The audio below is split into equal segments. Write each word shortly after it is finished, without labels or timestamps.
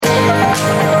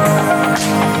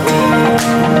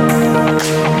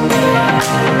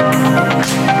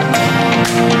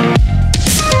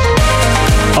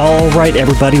right,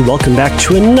 everybody, welcome back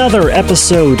to another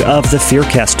episode of the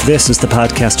Fearcast. This is the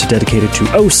podcast dedicated to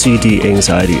OCD,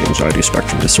 anxiety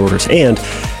spectrum disorders, and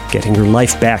getting your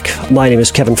life back. My name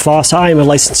is Kevin Foss. I am a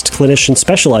licensed clinician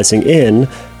specializing in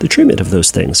the treatment of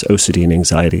those things, OCD and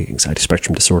anxiety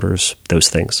spectrum disorders, those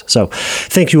things. So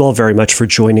thank you all very much for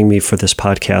joining me for this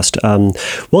podcast.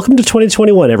 Welcome to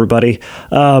 2021, everybody.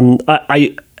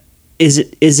 Is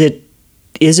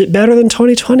it better than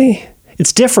 2020?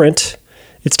 It's different.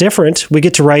 It's different. We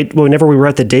get to write, whenever we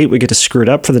write the date, we get to screw it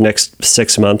up for the next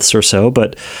 6 months or so,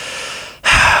 but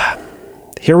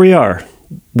here we are.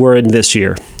 We're in this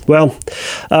year. Well,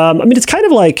 it's kind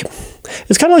of like,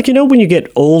 when you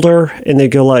get older and they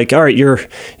go like, all right, you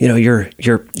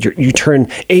turn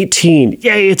 18.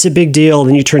 Yay, it's a big deal. And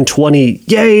then you turn 20.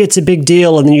 Yay, it's a big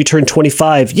deal. And then you turn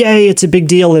 25. Yay, it's a big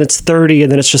deal. And it's 30.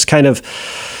 And then it's just kind of,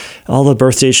 all the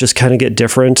birthdays just kind of get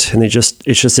different and it's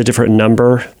just a different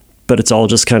number, but it's all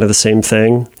just kind of the same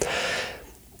thing.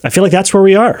 I feel like that's where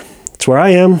we are. It's where I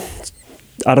am.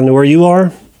 I don't know where you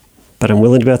are, but I'm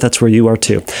willing to bet that's where you are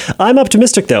too. I'm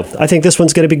optimistic though. I think this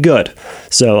one's going to be good.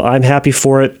 So I'm happy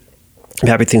for it. I'm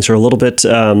happy things are a little bit,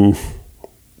 I'm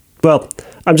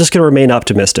just going to remain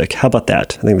optimistic. How about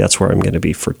that? I think that's where I'm going to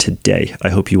be for today. I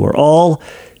hope you are all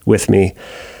with me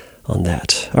on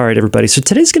that. All right, everybody. So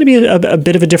today's going to be a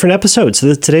bit of a different episode.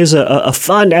 So today's a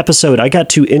fun episode. I got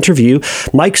to interview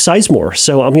Mike Sizemore.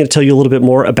 So I'm going to tell you a little bit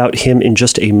more about him in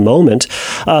just a moment.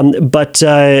 But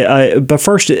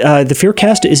first, the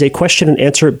Fearcast is a question and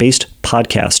answer based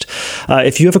podcast.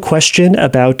 If you have a question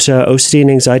about OCD and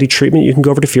anxiety treatment, you can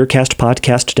go over to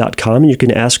fearcastpodcast.com and you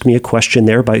can ask me a question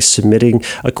there by submitting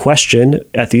a question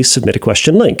at the submit a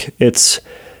question link.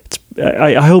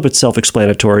 I hope it's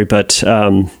self-explanatory, but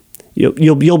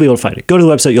You'll be able to find it. Go to the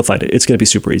website, you'll find it. It's going to be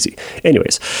super easy.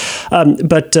 Anyways,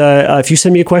 if you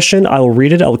send me a question, I will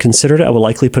read it. I will consider it. I will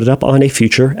likely put it up on a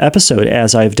future episode,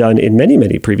 as I've done in many,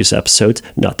 many previous episodes.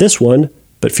 Not this one,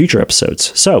 but future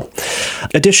episodes. So,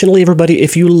 additionally, everybody,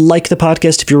 if you like the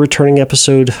podcast, if you're a returning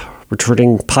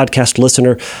podcast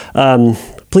listener,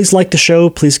 please like the show.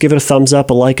 Please give it a thumbs up,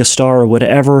 a like, a star, or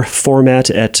whatever format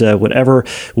at whatever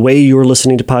way you're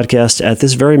listening to podcasts at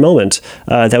this very moment.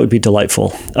 That would be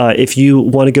delightful. If you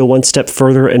want to go one step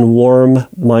further and warm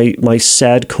my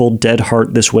sad, cold, dead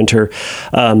heart this winter,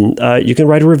 you can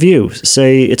write a review.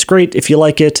 Say it's great if you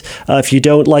like it. If you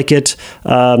don't like it,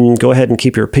 go ahead and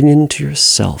keep your opinion to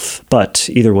yourself. But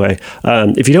either way,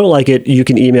 if you don't like it, you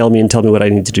can email me and tell me what I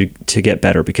need to do to get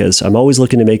better, because I'm always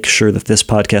looking to make sure that this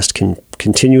podcast can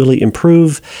continually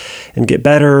improve and get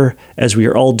better, as we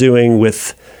are all doing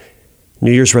with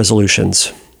New Year's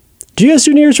resolutions. Do you guys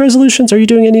do New Year's resolutions? Are you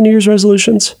doing any New Year's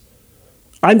resolutions?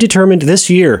 I'm determined this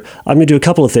year I'm going to do a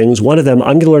couple of things. One of them,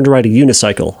 I'm going to learn to ride a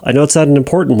unicycle. I know it's not an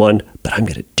important one, but I'm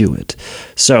going to do it.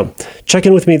 So check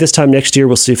in with me this time next year.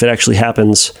 We'll see if it actually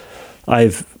happens.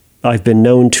 I've been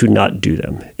known to not do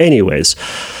them. Anyways,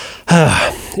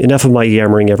 enough of my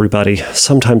yammering, everybody.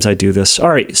 Sometimes I do this. All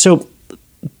right, so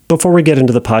before we get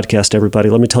into the podcast, everybody,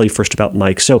 let me tell you first about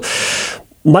Mike. So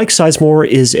Mike Sizemore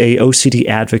is a OCD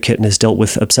advocate and has dealt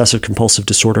with obsessive compulsive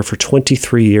disorder for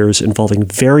 23 years, involving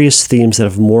various themes that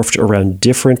have morphed around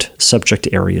different subject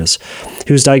areas.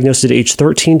 He was diagnosed at age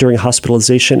 13 during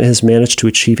hospitalization and has managed to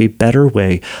achieve a better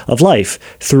way of life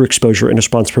through exposure and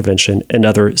response prevention and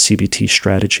other CBT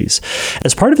strategies.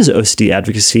 As part of his OCD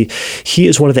advocacy, he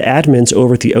is one of the admins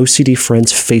over at the OCD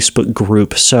Friends Facebook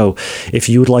group. So if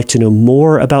you would like to know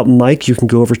more about Mike, you can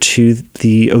go over to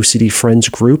the OCD Friends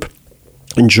group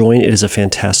and join. It is a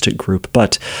fantastic group,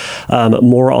 but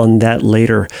more on that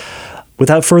later.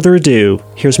 Without further ado,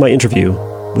 here's my interview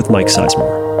with Mike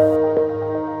Sizemore.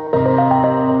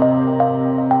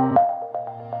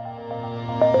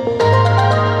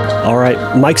 All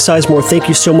right, Mike Sizemore, thank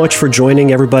you so much for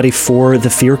joining everybody for the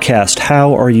Fearcast.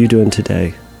 How are you doing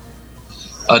today?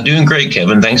 Doing great,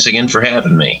 Kevin. Thanks again for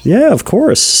having me. Yeah, of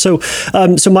course. So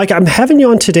Mike, I'm having you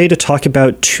on today to talk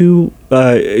about two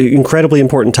incredibly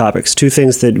important topics, two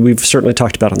things that we've certainly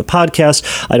talked about on the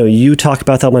podcast. I know you talk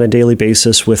about them on a daily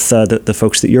basis with the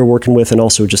folks that you're working with, and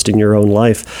also just in your own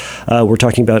life. We're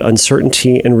talking about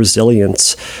uncertainty and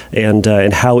resilience, and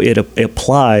how it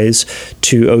applies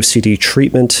to OCD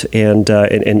treatment and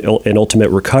ultimate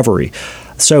recovery.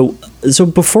 So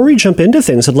before we jump into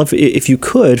things, I'd love if you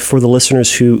could, for the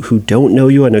listeners who don't know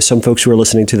you. I know some folks who are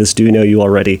listening to this do know you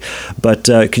already, but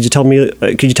could you tell me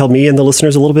and the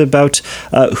listeners a little bit about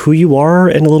who you are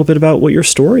and a little bit about what your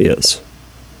story is?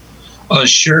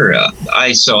 Sure.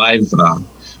 I've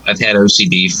had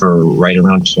OCD for right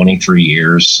around 23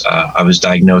 years. I was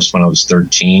diagnosed when I was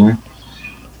 13.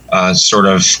 Sort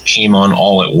of came on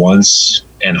all at once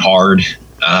and hard.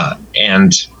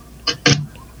 And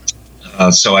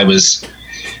so I was,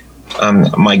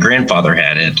 my grandfather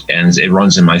had it, and it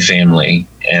runs in my family.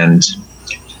 And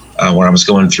when I was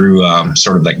going through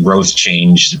sort of that growth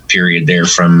change period there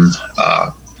from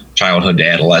childhood to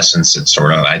adolescence, it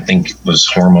sort of, I think, was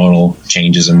hormonal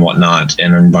changes and whatnot,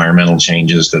 and environmental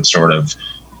changes that sort of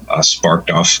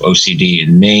sparked off OCD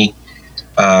in me.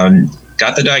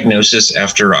 Got the diagnosis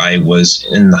after I was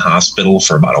in the hospital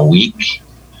for about a week,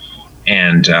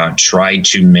 and tried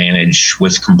to manage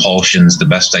with compulsions the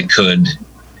best I could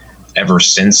ever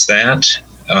since that,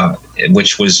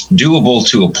 which was doable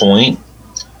to a point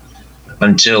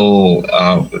until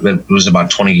it was about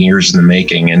 20 years in the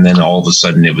making. And then all of a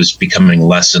sudden it was becoming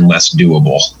less and less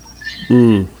doable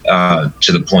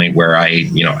to the point where I,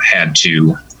 had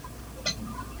to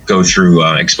go through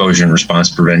exposure and response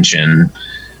prevention,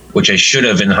 which I should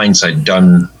have in hindsight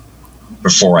done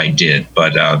before I did.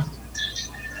 But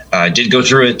I did go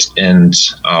through it and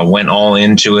went all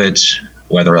into it,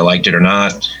 whether I liked it or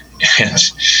not.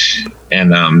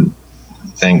 And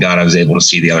thank God I was able to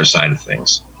see the other side of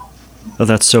things. Oh,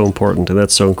 that's so important, and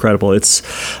that's so incredible. It's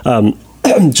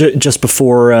just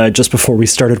before we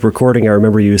started recording, I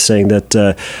remember you saying that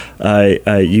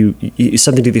you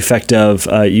something to the effect of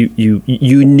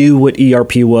you knew what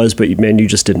ERP was, but man, you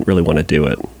just didn't really want to do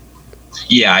it.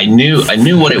 Yeah, I knew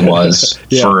what it was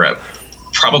yeah. for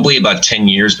probably about 10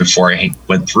 years before I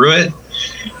went through it,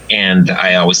 and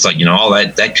I always thought,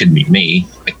 that couldn't be me.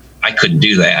 I couldn't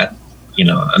do that,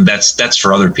 and that's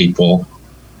for other people.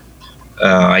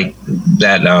 That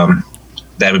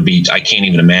would be, I can't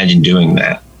even imagine doing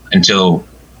that until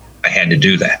I had to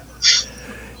do that.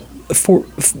 For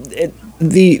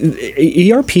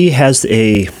the ERP has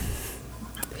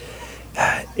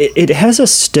it has a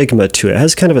stigma to it. It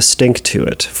has kind of a stink to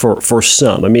it for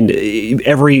some. I mean,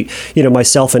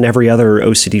 myself and every other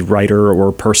OCD writer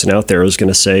or person out there is going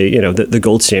to say, that the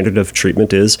gold standard of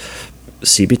treatment is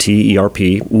CBT,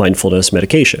 ERP, mindfulness,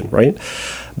 medication, right?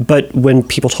 But when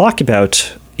people talk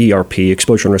about ERP,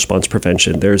 exposure and response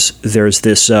prevention, there's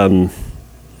this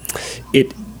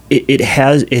it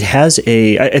has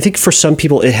I think for some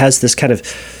people it has this kind of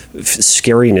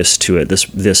scariness to it,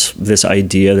 this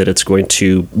idea that it's going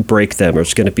to break them, or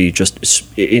it's going to be just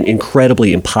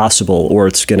incredibly impossible, or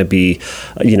it's going to be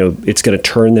it's going to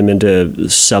turn them into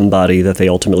somebody that they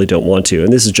ultimately don't want to.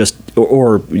 And this is just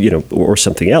or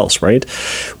something else, right?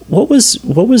 What was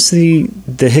the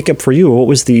hiccup for you, or what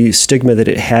was the stigma that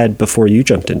it had before you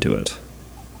jumped into it?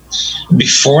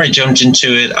 Before I jumped into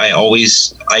it, I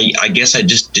guess I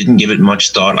just didn't give it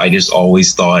much thought. I just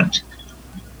always thought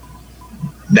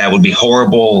that would be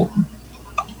horrible.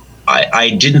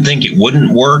 I didn't think it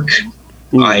wouldn't work.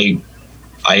 But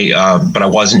I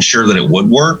wasn't sure that it would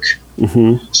work.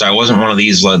 Mm-hmm. So I wasn't one of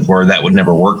these where that would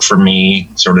never work for me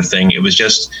sort of thing. It was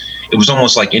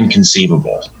almost like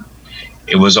inconceivable.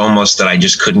 It was almost that I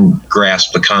just couldn't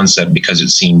grasp the concept because it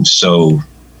seemed so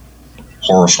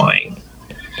horrifying.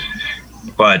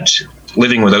 But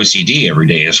living with OCD every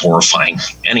day is horrifying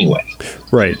anyway.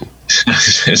 Right.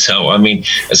 So,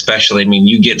 especially,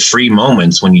 you get free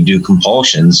moments when you do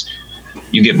compulsions.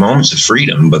 You get moments of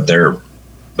freedom, but they're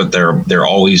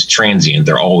always transient.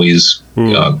 They're always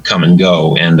come and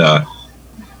go, and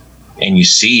you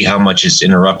see how much it's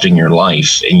interrupting your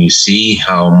life, and you see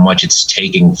how much it's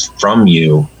taking from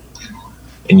you,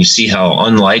 and you see how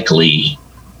unlikely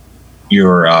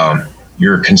your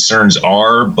concerns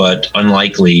are, but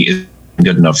unlikely is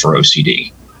good enough for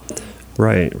OCD.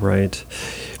 Right.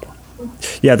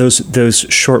 Yeah, those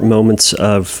short moments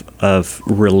of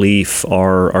relief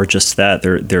are just that.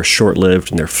 They're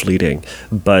short-lived and they're fleeting,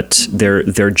 but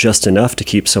they're just enough to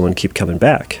keep coming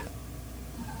back.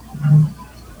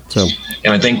 So,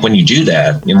 and I think when you do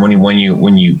that, and when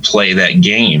you play that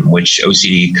game, which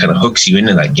OCD kind of hooks you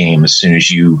into that game as soon as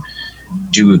you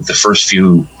do the first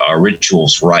few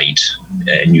rituals right,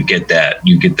 and you get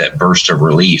that burst of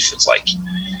relief. It's like,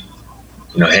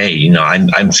 hey,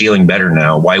 I'm feeling better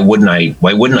now. Why wouldn't I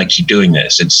keep doing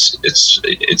this?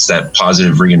 It's that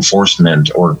positive reinforcement,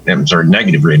 or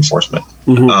negative reinforcement.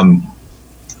 Mm-hmm.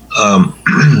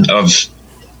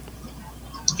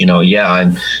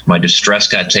 My distress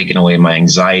got taken away, my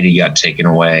anxiety got taken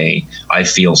away. I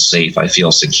feel safe. I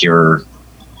feel secure.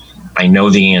 I know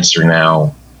the answer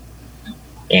now,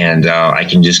 and I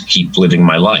can just keep living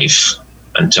my life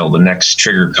until the next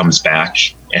trigger comes back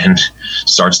and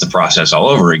starts the process all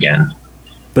over again.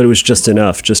 But it was just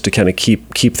enough just to kind of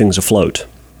keep things afloat.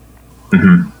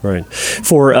 Right.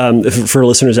 For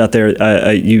listeners out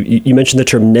there, you mentioned the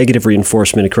term negative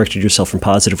reinforcement and corrected yourself from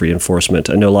positive reinforcement.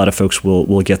 I know a lot of folks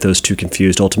will get those two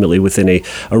confused. Ultimately, within a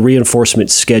reinforcement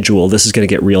schedule, this is going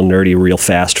to get real nerdy real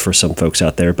fast for some folks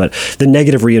out there. But the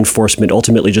negative reinforcement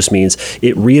ultimately just means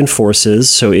it reinforces,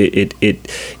 so it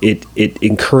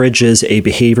encourages a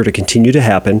behavior to continue to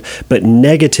happen. But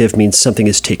negative means something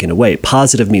is taken away.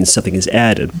 Positive means something is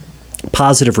added.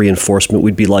 Positive reinforcement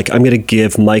would be like, I'm going to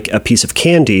give Mike a piece of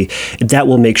candy. That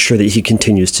will make sure that he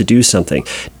continues to do something.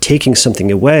 Taking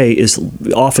something away is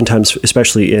oftentimes,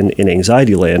 especially in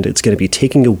anxiety land, it's going to be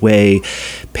taking away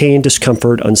pain,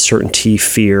 discomfort, uncertainty,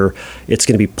 fear. It's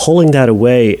going to be pulling that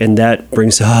away, and that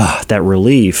brings that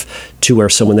relief to where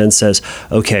someone then says,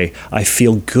 okay, I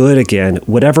feel good again.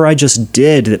 Whatever I just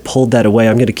did that pulled that away,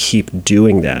 I'm going to keep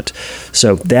doing that.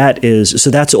 So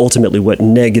that's ultimately what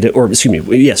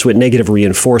what negative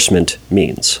reinforcement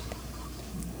means.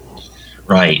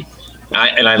 Right.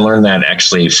 I learned that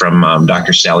actually from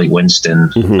Dr. Sally Winston,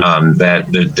 that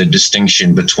the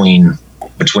distinction between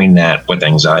that with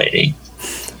anxiety.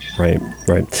 Right.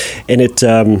 And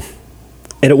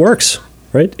it works.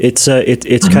 Right. It's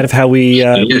kind of how we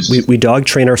dog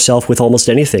train ourselves with almost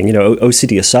anything.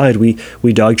 OCD aside,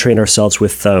 we dog train ourselves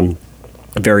with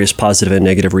various positive and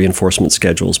negative reinforcement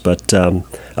schedules. But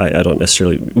I don't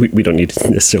necessarily. We don't need to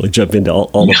necessarily jump into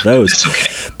all of those. Okay.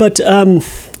 But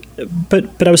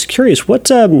I was curious.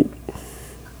 What? I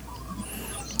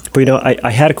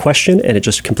had a question and it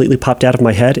just completely popped out of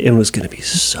my head and was going to be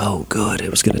so good. It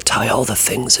was going to tie all the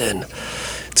things in.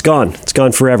 It's gone. It's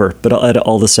gone forever. But I'll edit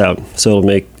all this out, so it'll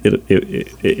make it.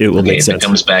 It will make sense. If it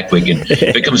comes back, we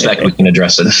can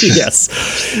address it. Yes.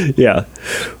 Yeah.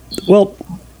 Well,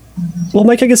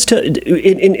 Mike, I guess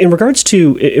in regards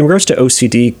to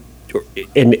OCD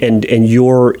and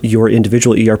your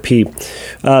individual ERP,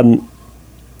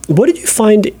 what did you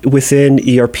find within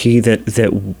ERP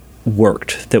that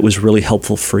worked, that was really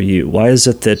helpful for you? Why is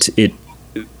it that it?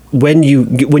 When you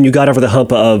got over the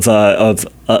hump of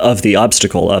the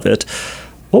obstacle of it,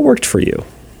 what worked for you?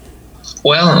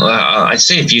 Well, I'd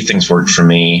say a few things worked for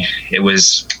me. It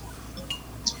was,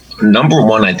 number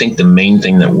one, I think the main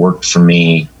thing that worked for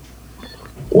me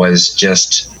was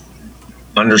just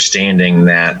understanding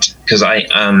that, because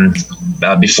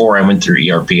before I went through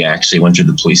ERP, I actually went through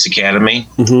the police academy.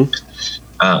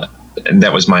 And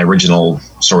that was my original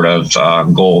sort of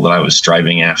goal that I was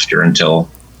striving after until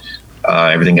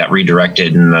everything got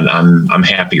redirected, and I'm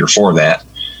happier for that.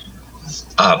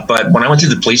 But when I went to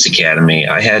the police academy,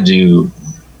 I had to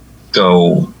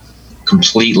go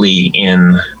completely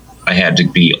in. I had to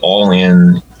be all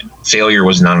in. Failure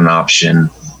was not an option.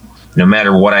 No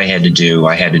matter what I had to do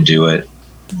it,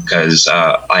 because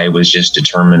I was just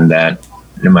determined that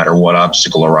no matter what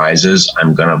obstacle arises,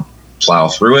 I'm going to plow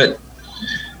through it.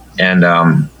 And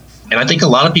I think a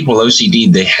lot of people with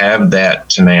OCD, they have that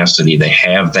tenacity. They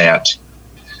have that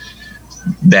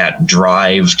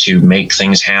drive to make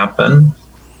things happen,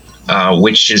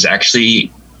 which is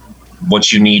actually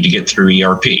what you need to get through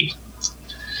ERP.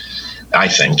 I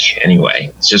think,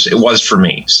 anyway. It was for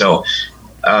me. So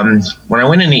when I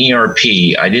went into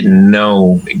ERP, I didn't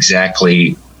know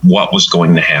exactly what was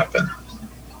going to happen.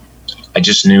 I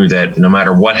just knew that no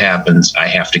matter what happens, I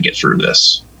have to get through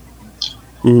this.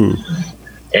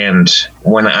 And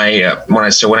when I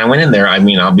went in there, I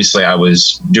mean, obviously I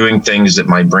was doing things that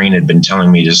my brain had been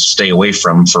telling me to stay away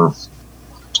from for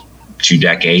 2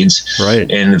 decades. Right.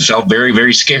 And it felt very,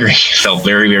 very scary. It felt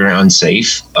very, very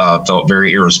unsafe. Felt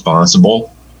very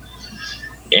irresponsible.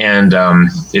 And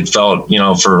it felt,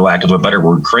 for lack of a better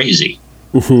word, crazy.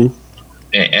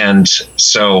 And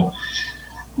so,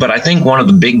 but I think one of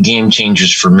the big game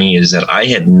changers for me is that I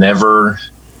had never,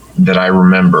 that I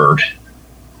remembered,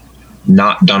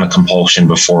 not done a compulsion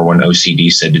before when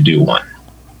OCD said to do one.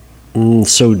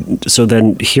 So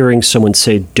then hearing someone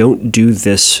say, don't do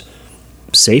this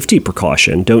safety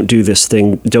precaution, don't do this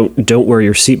thing, don't wear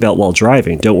your seatbelt while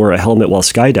driving, don't wear a helmet while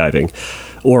skydiving,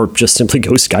 or just simply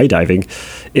go skydiving.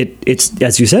 It's,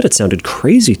 as you said, it sounded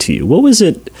crazy to you. What was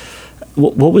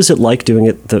it like doing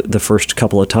it the first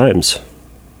couple of times?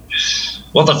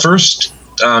 Well, the first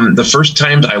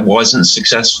times I wasn't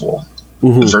successful.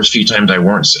 The first few times I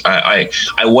weren't. I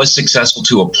was successful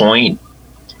to a point.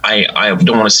 I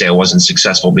don't want to say I wasn't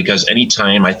successful, because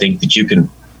anytime I think that you can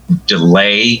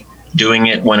delay doing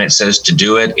it when it says to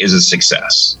do it is a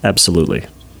success. Absolutely.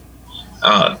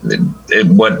 What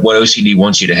OCD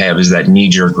wants you to have is that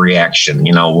knee-jerk reaction. When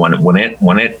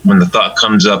the thought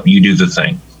comes up, you do the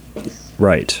thing.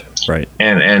 Right.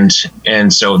 And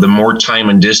so the more time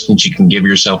and distance you can give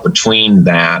yourself between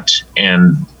that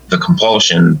and the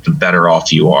compulsion, the better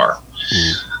off you are.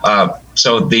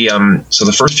 So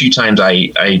the first few times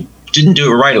I didn't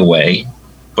do it right away,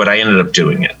 but I ended up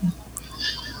doing it,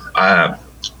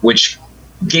 which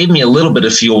gave me a little bit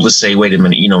of fuel to say, wait a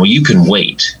minute, you can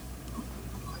wait.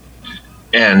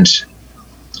 And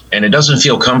it doesn't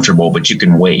feel comfortable, but you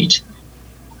can wait.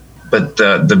 But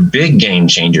the big game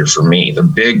changer for me, the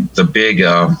big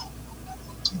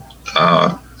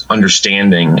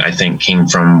understanding, I think, came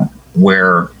from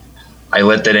where I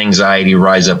let that anxiety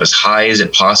rise up as high as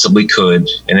it possibly could.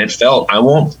 And it felt, I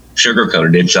won't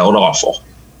sugarcoat it, it felt awful.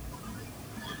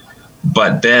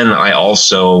 But then I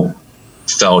also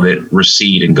felt it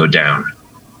recede and go down.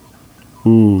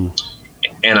 And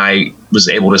I was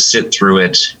able to sit through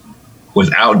it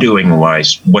without doing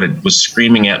what it was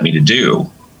screaming at me to do.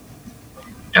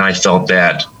 And I felt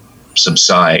that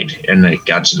subside. And it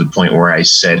got to the point where I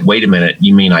said, wait a minute,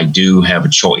 you mean I do have a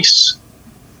choice?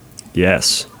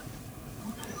 Yes.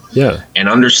 Yeah. And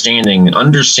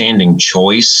understanding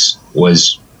choice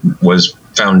was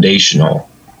foundational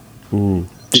to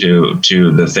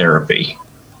the therapy.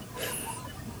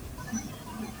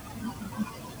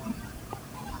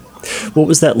 What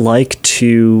was that like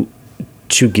to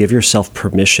give yourself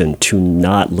permission to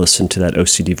not listen to that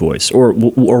OCD voice? Or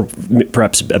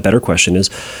perhaps a better question is,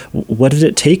 what did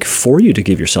it take for you to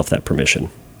give yourself that permission?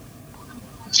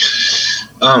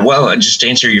 Well, just to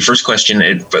answer your first question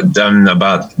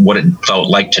about what it felt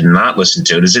like to not listen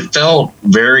to it, is it felt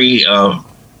very, like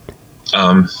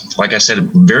I said,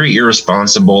 very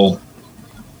irresponsible,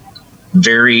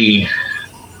 very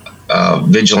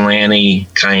vigilante,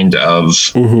 kind of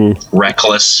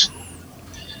reckless.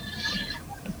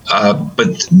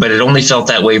 But it only felt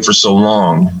that way for so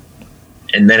long,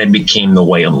 and then it became the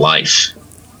way of life.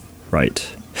 Right.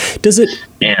 Does it?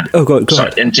 And go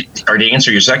ahead. And to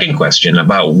answer your second question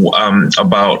about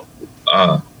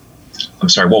I'm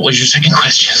sorry, what was your second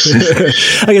question?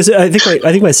 I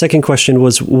think my second question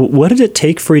was, what did it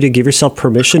take for you to give yourself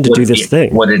permission to do this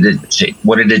thing? What did it take?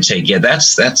 What did it take? Yeah,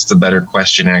 that's the better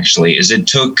question, actually. Is it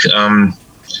took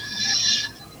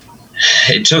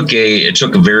it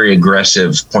took a very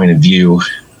aggressive point of view.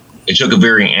 It took a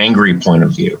very angry point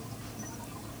of view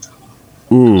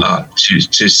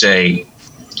to say,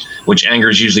 which anger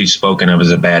is usually spoken of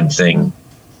as a bad thing.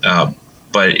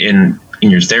 But in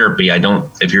your therapy,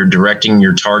 if you're directing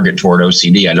your target toward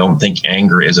OCD, I don't think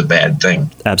anger is a bad thing.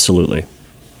 Absolutely.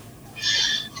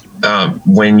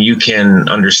 When you can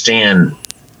understand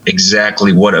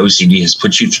exactly what OCD has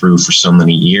put you through for so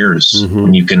many years,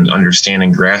 when you can understand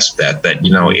and grasp that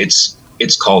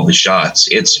it's called the shots.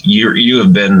 It's you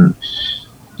have been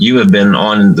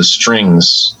on the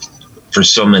strings for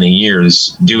so many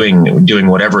years, doing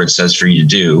whatever it says for you to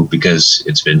do, because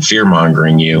it's been fear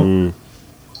mongering you.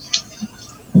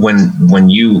 When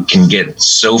you can get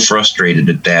so frustrated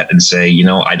at that and say,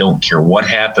 I don't care what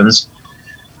happens.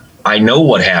 I know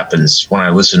what happens when I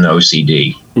listen to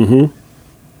OCD.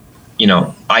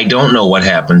 I don't know what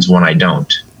happens when I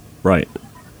don't. Right.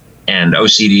 And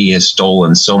OCD has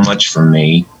stolen so much from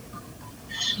me.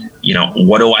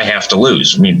 What do I have to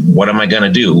lose? I mean, what am I going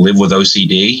to do? Live with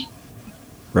OCD?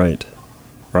 Right.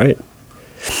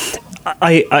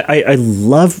 I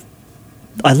love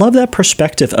that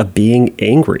perspective of being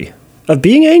angry. And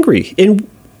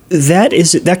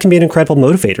that can be an incredible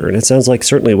motivator, and it sounds like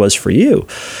certainly it was for you.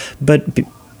 But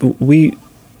we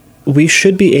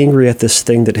should be angry at this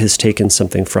thing that has taken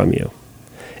something from you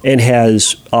and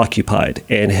has occupied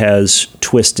and has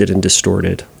twisted and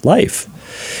distorted life.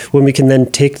 When we can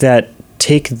then take that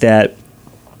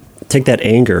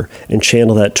anger and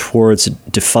channel that towards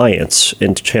defiance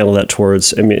and channel that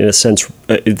towards, in a sense,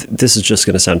 this is just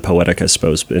going to sound poetic, I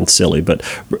suppose, and silly, but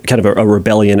kind of a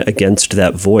rebellion against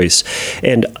that voice.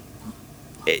 And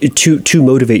to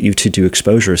motivate you to do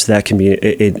exposures, that can be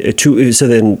so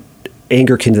then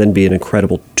anger can then be an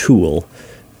incredible tool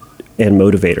and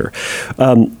motivator.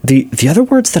 The other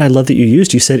words that I love that you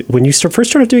used, you said when you first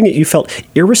started doing it, you felt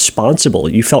irresponsible,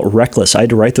 you felt reckless. I had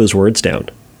to write those words down.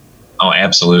 Oh,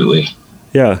 absolutely.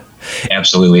 Yeah.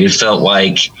 Absolutely. It felt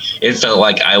like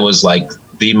I was like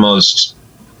the most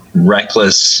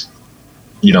reckless,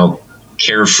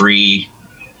 carefree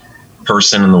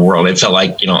person in the world. It felt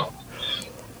like,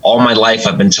 all my life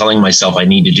I've been telling myself I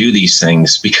need to do these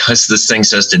things because this thing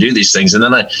says to do these things. And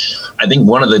then I think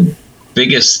one of the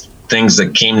biggest things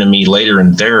that came to me later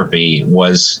in therapy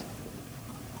was,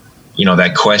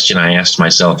 that question I asked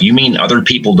myself, you mean other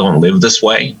people don't live this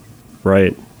way?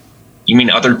 Right. You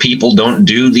mean other people don't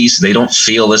do these? They don't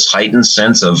feel this heightened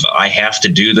sense of I have to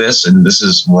do this and this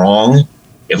is wrong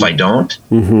if I don't?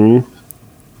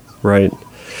 Right.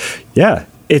 Yeah.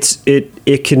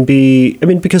 it can be, I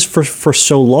mean, because for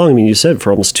so long, I mean, you said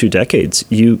for almost 2 decades,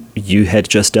 you had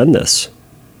just done this.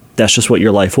 That's just what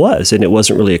your life was. And it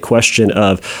wasn't really a question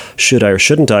of should I or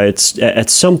shouldn't I. It's at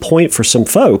some point for some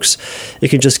folks, it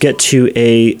can just get to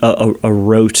a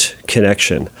rote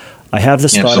connection. I have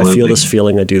this thought, I feel this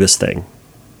feeling, I do this thing.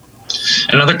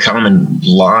 Another common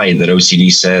lie that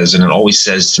OCD says, and it always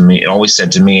said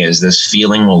to me, is this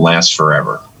feeling will last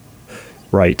forever.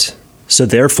 Right. So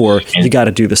therefore, you got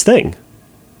to do this thing.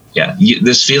 Yeah,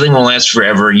 this feeling will last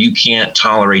forever. You can't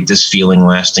tolerate this feeling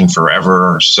lasting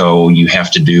forever, so you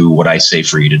have to do what I say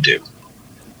for you to do.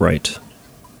 Right.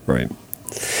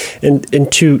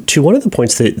 And to one of the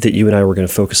points that you and I were going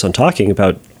to focus on talking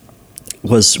about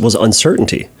was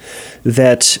uncertainty.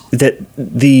 That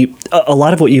a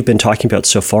lot of what you've been talking about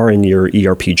so far in your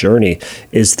ERP journey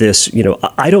is this,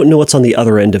 I don't know what's on the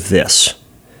other end of this.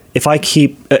 If I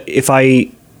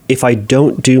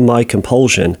don't do my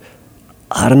compulsion,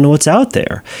 I don't know what's out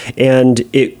there. And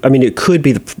it could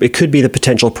be the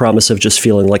potential promise of just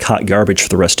feeling like hot garbage for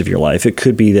the rest of your life. It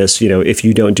could be this, if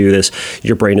you don't do this,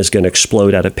 your brain is going to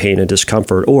explode out of pain and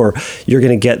discomfort, or you're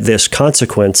going to get this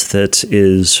consequence that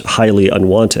is highly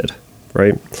unwanted,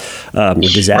 right?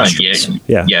 Disastrous. Right,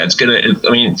 yeah. It's going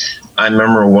to, I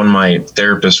remember when my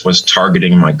therapist was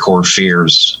targeting my core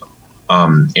fears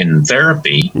in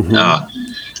therapy,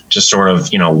 just sort of,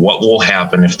 what will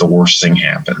happen if the worst thing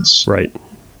happens? Right.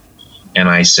 And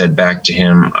I said back to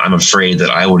him, I'm afraid that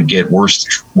I would get worse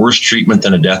treatment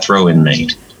than a death row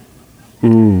inmate.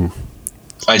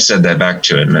 I said that back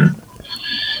to him.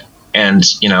 And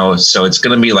so it's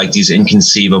going to be like these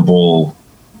inconceivable,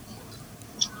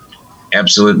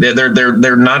 absolute,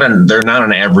 they're not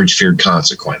an average feared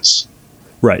consequence.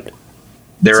 Right.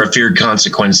 They're a feared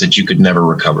consequence that you could never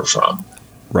recover from.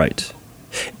 Right.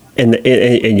 And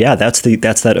yeah, that's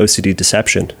that OCD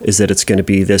deception, is that it's going to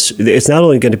be this. It's not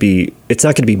going to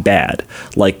be bad.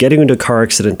 Like getting into a car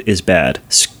accident is bad.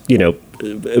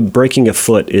 Breaking a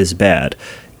foot is bad.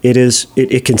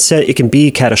 It can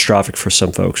be catastrophic for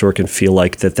some folks, or it can feel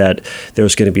like that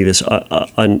there's going to be this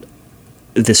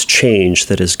this change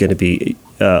that is going to be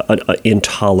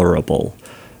intolerable,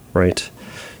 right?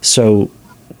 So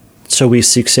we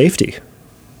seek safety.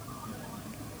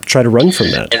 Try to run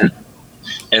from that.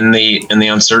 And the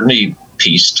uncertainty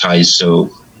piece ties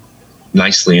so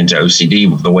nicely into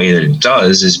OCD. The way that it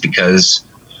does is because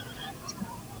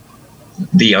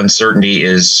the uncertainty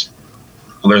is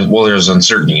there's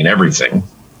uncertainty in everything.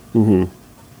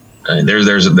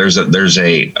 There's at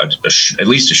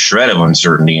least a shred of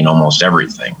uncertainty in almost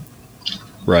everything.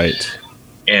 Right.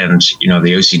 And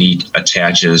the OCD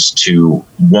attaches to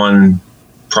one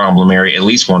problem area, at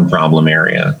least one problem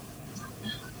area,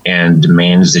 and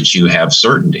demands that you have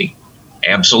certainty,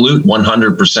 absolute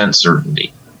 100%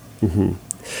 certainty.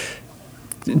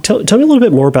 Tell me a little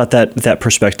bit more about that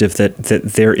perspective that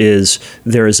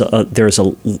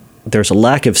there's a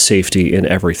lack of safety in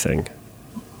everything.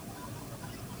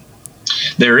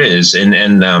 There is,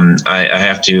 and I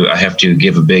have to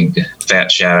give a big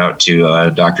fat shout out to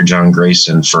Dr. John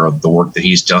Grayson for the work that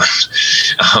he's done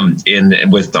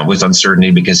with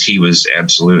uncertainty, because he was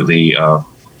absolutely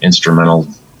instrumental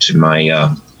to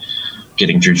my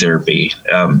getting through therapy.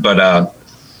 But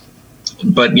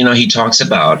he talks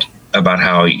about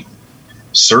how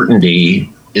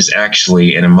certainty is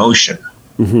actually an emotion,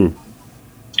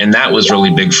 and that was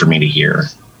really big for me to hear.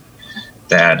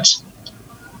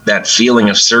 That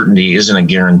feeling of certainty isn't a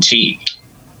guarantee.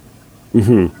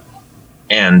 And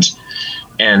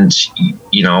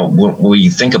when we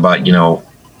think about,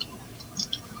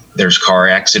 there's car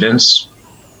accidents,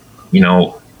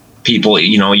 people,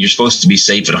 you're supposed to be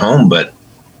safe at home, but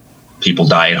people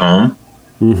die at home.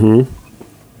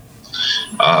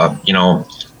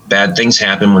 Bad things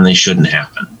happen when they shouldn't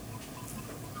happen.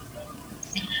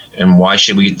 And why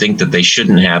should we think that they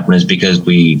shouldn't happen is because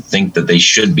we think that they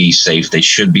should be safe. They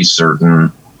should be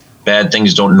certain. Bad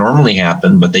things don't normally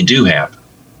happen, but they do happen.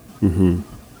 And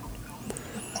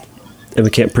we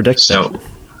can't predict that.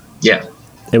 Yeah.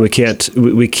 And we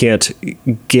can't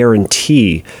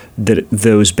guarantee that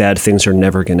those bad things are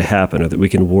never going to happen, or that we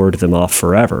can ward them off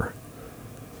forever.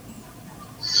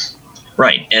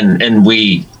 Right. And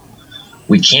we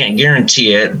can't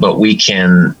guarantee it, but we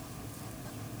can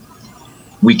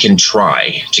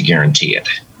try to guarantee it.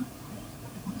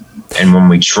 And when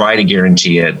we try to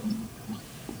guarantee it,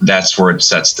 that's where it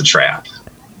sets the trap.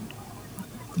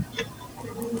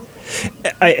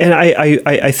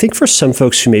 I think for some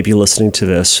folks who may be listening to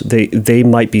this, they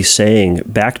might be saying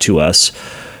back to us,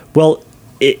 well,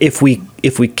 if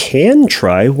we can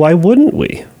try, why wouldn't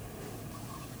we?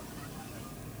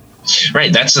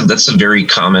 Right. That's a very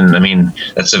common. I mean,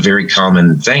 that's a very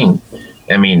common thing.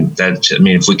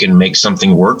 If we can make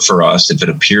something work for us, if it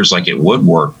appears like it would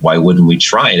work, why wouldn't we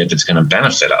try it if it's going to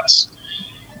benefit us?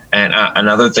 And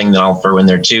another thing that I'll throw in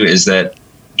there too is that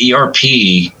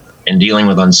ERP and dealing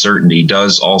with uncertainty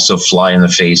does also fly in the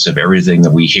face of everything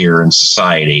that we hear in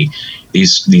society.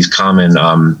 These common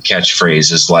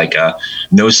catchphrases like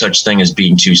no such thing as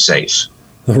being too safe.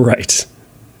 Right.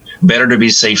 Better to be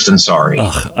safe than sorry.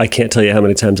 Ugh, I can't tell you how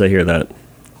many times I hear that.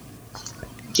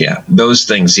 Yeah, those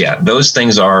things. Yeah, those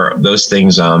things add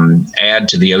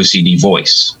to the OCD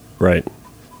voice. Right.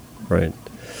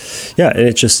 Yeah, and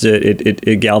it just it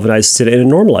galvanizes it and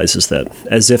it normalizes that,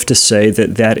 as if to say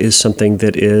that is something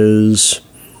that is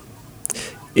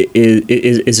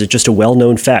just a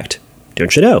well-known fact.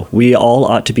 Don't you know? We all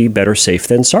ought to be better safe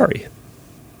than sorry.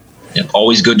 Yeah,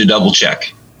 always good to double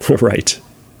check. Right.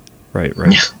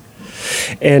 Yeah.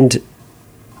 And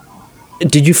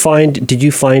did you find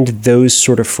those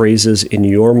sort of phrases in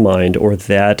your mind, or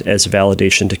that as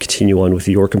validation to continue on with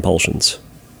your compulsions?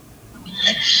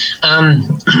 I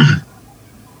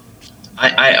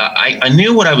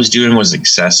knew what I was doing was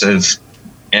excessive,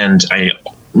 and I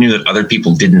knew that other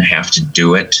people didn't have to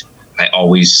do it. I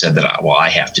always said that, I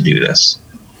have to do this.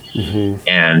 Mm-hmm.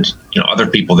 And other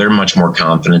people, they're much more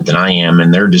confident than I am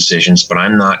in their decisions, but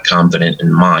I'm not confident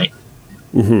in mine.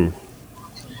 Mm-hmm.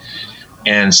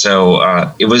 And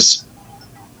so it was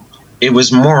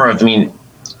more of,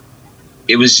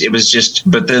 it was just,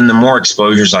 but then the more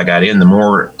exposures I got in, the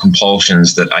more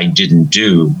compulsions that I didn't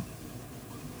do,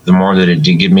 the more that it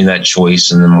did give me that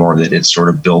choice, and the more that it sort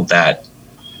of built that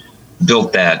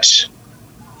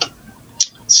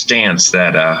stance,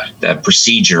 that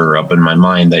procedure up in my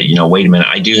mind that, wait a minute,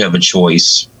 I do have a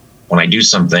choice when I do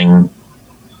something,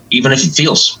 even if it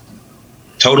feels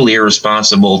totally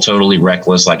irresponsible, totally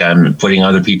reckless, like I'm putting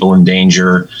other people in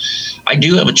danger. I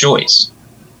do have a choice.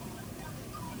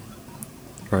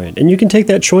 Right. And you can take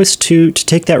that choice to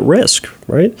take that risk,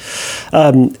 right?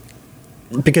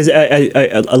 Because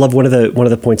I love one of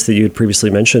the points that you had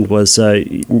previously mentioned was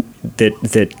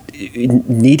that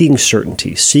needing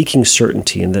certainty, seeking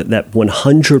certainty, and that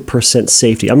 100%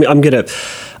 safety.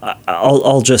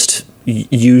 I'll just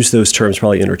use those terms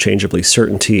probably interchangeably,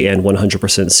 certainty and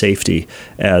 100% safety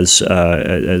as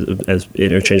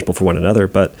interchangeable for one another,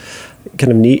 but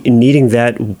kind of needing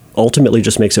that ultimately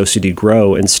just makes OCD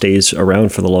grow and stays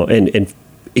around for the long, and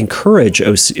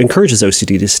encourages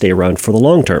OCD to stay around for the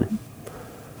long term.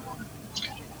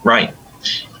 Right.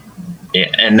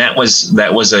 Yeah, and that was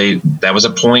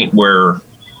a point where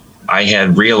I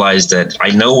had realized that I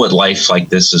know what life like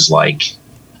this is like.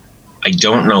 I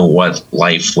don't know what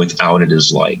life without it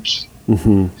is like.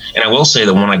 Mm-hmm. And I will say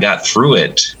that when I got through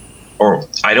it, or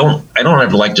I don't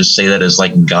ever like to say that as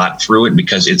like got through it,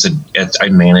 because I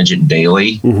manage it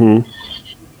daily.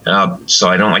 Mm-hmm. So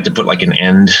I don't like to put like an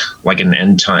end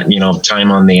time,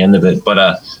 time on the end of it.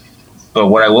 But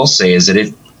what I will say is that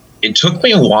it took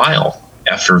me a while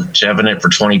after having it for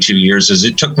 22 years.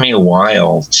 It took me a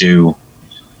while to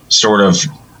sort of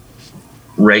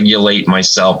regulate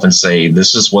myself and say,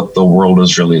 this is what the world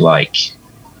is really like.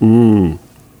 Mm.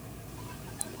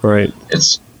 Right.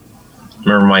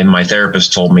 Remember my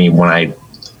therapist told me when I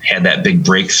had that big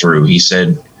breakthrough, he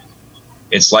said,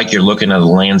 it's like you're looking at a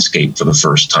landscape for the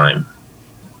first time.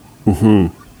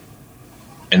 Mm-hmm.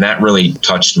 And that really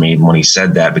touched me when he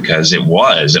said that, because it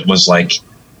was like,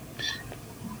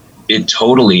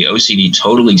 OCD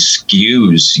totally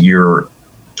skews your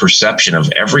perception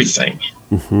of everything.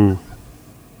 Mm-hmm.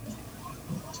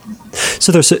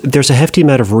 So there's a hefty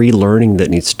amount of relearning that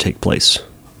needs to take place.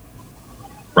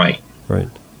 Right.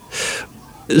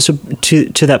 So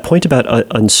to that point about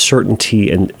uncertainty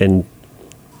and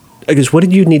I guess, what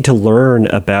did you need to learn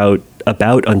about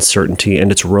uncertainty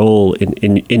and its role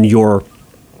in your,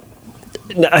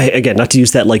 again, not to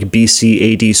use that like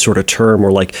BCAD sort of term,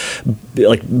 or like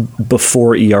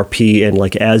before ERP and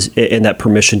like and that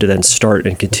permission to then start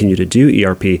and continue to do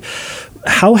ERP.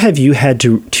 How have you had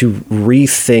to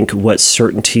rethink what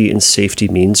certainty and safety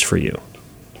means for you?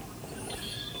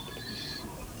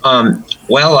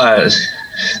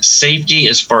 Safety,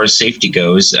 as far as safety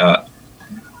goes,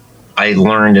 I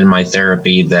learned in my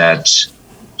therapy that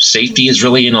safety is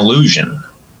really an illusion.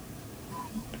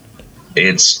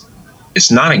 It's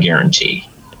not a guarantee.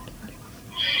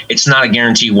 It's not a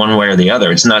guarantee one way or the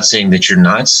other. It's not saying that you're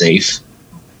not safe,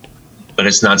 but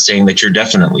it's not saying that you're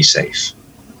definitely safe.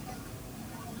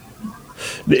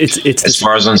 It's as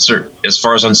far as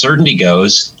uncertainty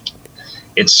goes,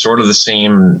 it's sort of the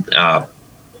same.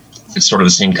 It's sort of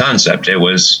the same concept. It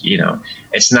was,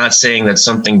 it's not saying that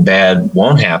something bad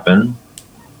won't happen,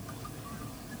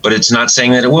 but it's not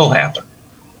saying that it will happen.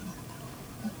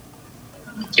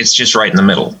 It's just right in the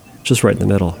middle. Just right in the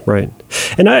middle, right?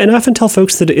 And I often tell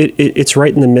folks that it's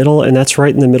right in the middle, and that's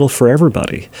right in the middle for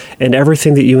everybody. And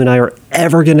everything that you and I are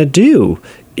ever going to do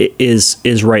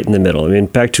is right in the middle. I mean,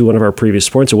 back to one of our previous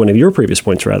points, or one of your previous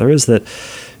points rather, is that,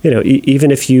 you know, even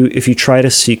if you try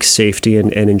to seek safety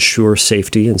and ensure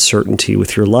safety and certainty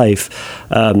with your life,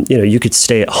 you know, you could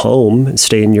stay at home and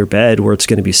stay in your bed where it's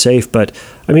going to be safe. But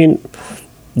I mean,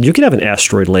 you could have an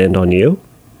asteroid land on you,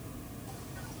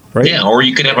 right? Yeah, or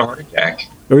you could have a heart attack.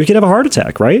 Or you could have a heart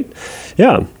attack, right?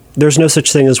 Yeah. There's no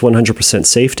such thing as 100%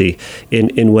 safety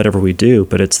in whatever we do,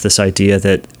 but it's this idea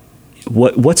that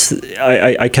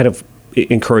I kind of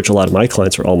encourage a lot of my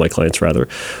clients, or all my clients rather,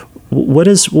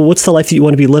 what's the life that you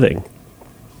want to be living?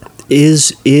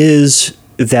 Is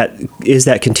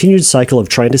that continued cycle of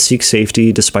trying to seek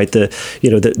safety despite the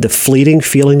fleeting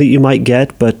feeling that you might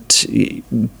get, but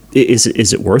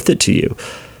is it worth it to you?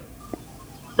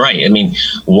 Right. I mean,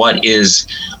 one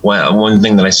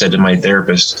thing that I said to my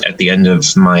therapist at the end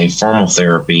of my formal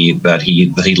therapy that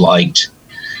he liked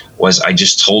was, I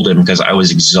just told him, because I was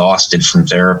exhausted from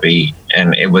therapy,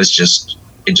 and it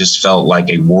just felt like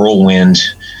a whirlwind.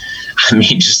 I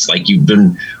mean, just like you've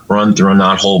been run through a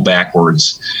knothole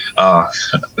backwards. I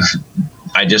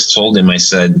just told him, I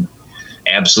said,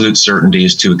 absolute certainty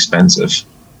is too expensive.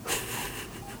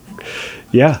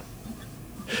 Yeah.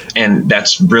 And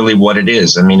that's really what it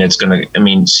is. I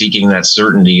mean, seeking that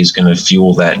certainty is going to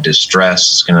fuel that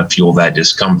distress. It's going to fuel that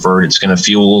discomfort. It's going to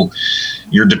fuel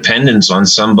your dependence on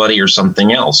somebody or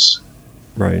something else.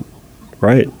 Right.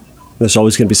 Right. There's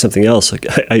always going to be something else. Like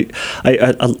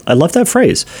I love that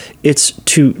phrase. It's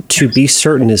to be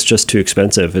certain is just too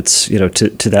expensive. It's, you know,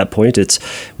 to that point, it's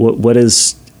what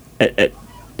is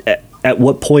at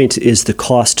what point is the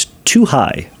cost too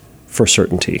high for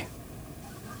certainty?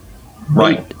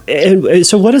 Right. And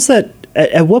so what is that?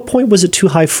 At what point was it too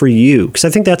high for you? Because I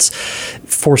think that's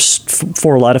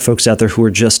for a lot of folks out there who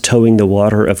are just towing the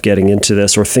water of getting into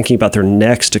this or thinking about their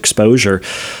next exposure.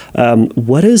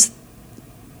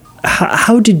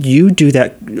 How did you do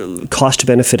that cost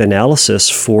benefit analysis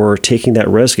for taking that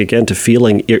risk, again,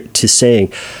 to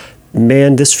saying,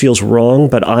 man, this feels wrong,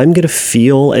 but I'm going to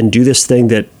feel and do this thing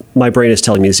that my brain is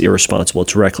telling me is irresponsible,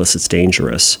 it's reckless, it's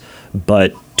dangerous,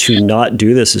 but to not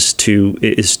do this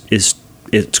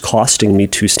it's costing me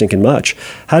too stinking much.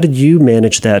 How did you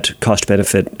manage that cost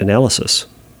benefit analysis?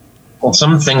 Well,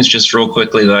 some things, just real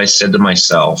quickly, that I said to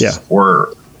myself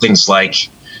were things like,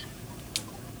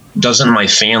 doesn't my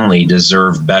family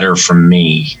deserve better from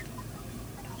me?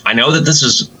 I know that this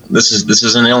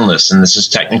is an illness, and this is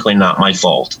technically not my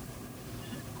fault.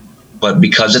 But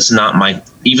because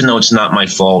even though it's not my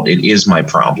fault, it is my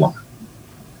problem.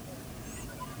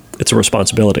 It's a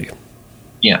responsibility.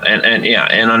 Yeah,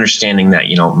 and understanding that,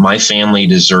 you know, my family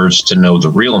deserves to know the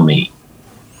real me.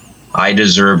 I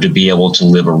deserve to be able to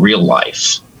live a real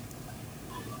life.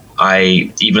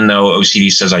 Even though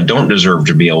OCD says I don't deserve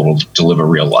to be able to live a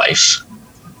real life,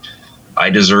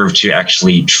 I deserve to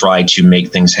actually try to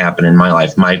make things happen in my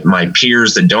life. My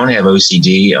peers that don't have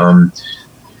OCD,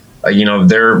 you know,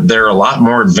 they're a lot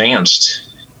more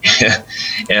advanced,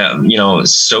 you know,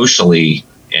 socially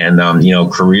and, you know,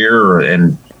 career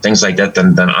and things like that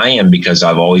than I am, because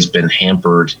I've always been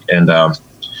hampered. And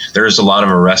there's a lot of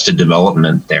arrested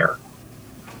development there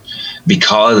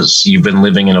because you've been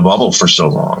living in a bubble for so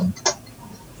long.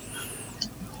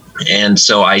 And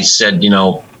so I said, you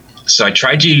know, so I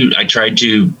tried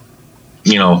to,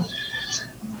 you know,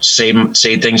 say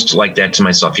things like that to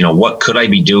myself. You know, what could I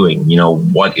be doing? You know,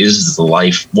 what is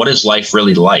life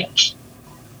really like?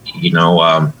 You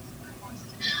know,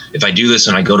 if I do this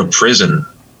and I go to prison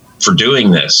for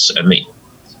doing this, I mean,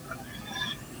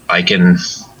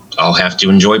 I'll have to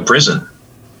enjoy prison.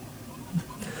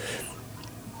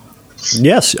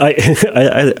 Yes, I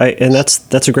and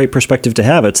that's a great perspective to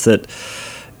have. It's that,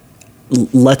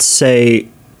 let's say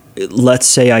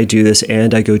I do this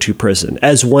and I go to prison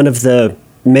as one of the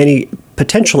many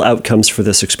potential outcomes for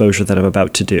this exposure that I'm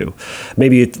about to do.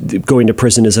 Maybe going to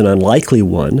prison is an unlikely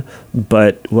one,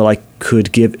 but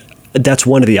that's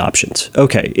one of the options.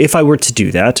 Okay, if I were to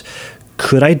do that,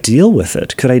 could I deal with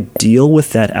it? Could I deal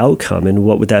with that outcome, and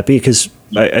what would that be? Because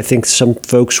I think some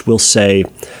folks will say,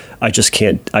 I just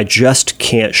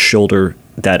can't shoulder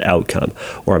that outcome,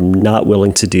 or I'm not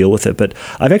willing to deal with it. But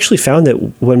I've actually found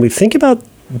that when we think about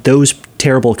those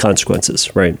terrible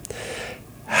consequences, right,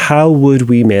 how would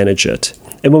we manage it?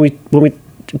 And when we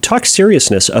talk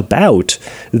seriousness about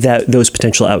those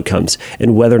potential outcomes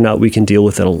and whether or not we can deal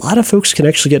with it, a lot of folks can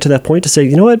actually get to that point to say,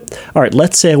 you know what? All right,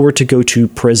 let's say I were to go to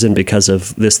prison because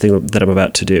of this thing that I'm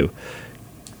about to do.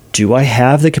 do I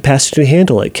have the capacity to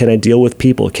handle it? Can I deal with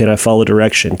people? Can I follow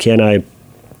direction? Can I,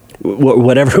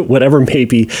 whatever may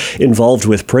be involved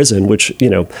with prison, which,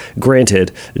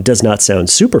 granted, does not sound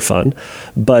super fun,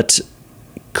 but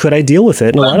could I deal with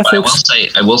it? And a lot of folks.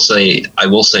 I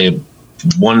will say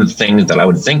one thing that I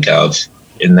would think of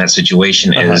in that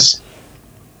situation is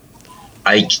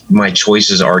my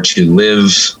choices are to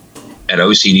live at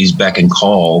OCD's beck and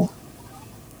call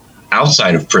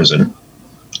outside of prison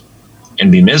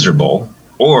and be miserable,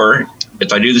 or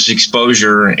if I do this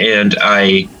exposure and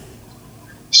I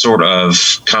sort of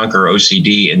conquer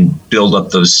OCD and build up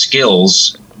those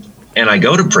skills and I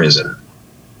go to prison,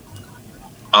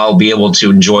 I'll be able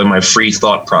to enjoy my free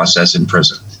thought process in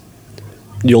prison.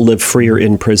 You'll live freer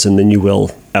in prison than you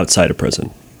will outside of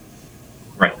prison.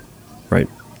 Right.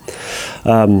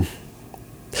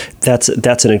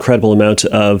 That's an incredible amount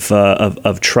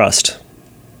of trust.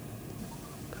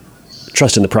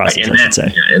 Trust in the process, I should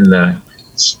say. And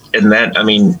that, I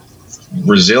mean,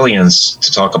 resilience,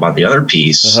 to talk about the other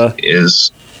piece,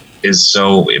 is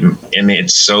so, and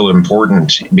it's so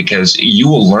important, because you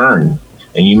will learn,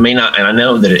 and you may not, and I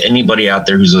know that anybody out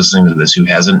there who's listening to this who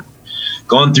hasn't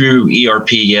gone through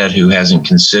ERP yet, who hasn't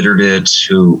considered it,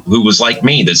 who was like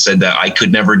me, that said that I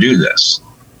could never do this.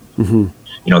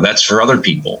 That's for other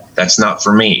people. That's not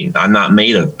for me. I'm not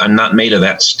made of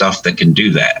that stuff that can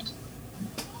do that.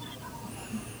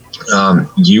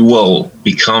 You will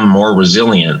become more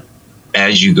resilient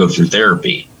as you go through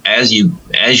therapy. As you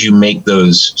make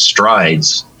those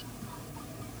strides,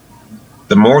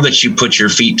 the more that you put your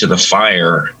feet to the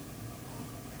fire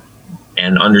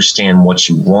and understand what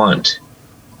you want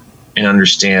and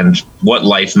understand what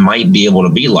life might be able to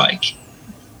be like,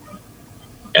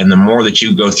 and the more that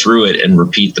you go through it and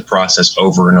repeat the process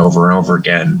over and over and over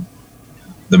again,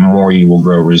 the more you will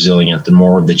grow resilient, the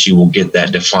more that you will get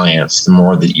that defiance, the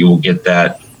more that you will get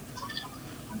that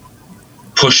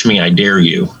push me, I dare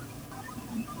you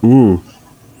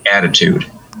attitude.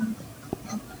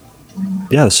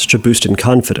 Yeah, it's such a boost in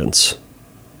confidence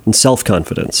and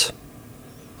self-confidence.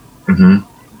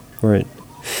 Right.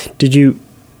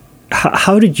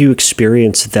 How did you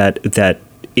experience that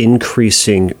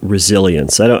increasing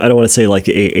resilience? I don't want to say like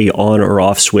a on or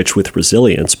off switch with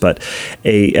resilience, but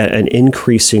an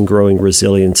increasing, growing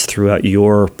resilience throughout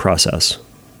your process.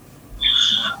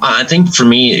 I think for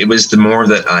me, it was the more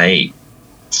that I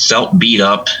felt beat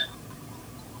up,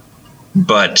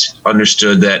 but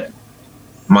understood that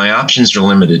my options are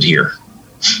limited here.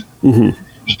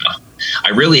 I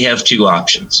really have two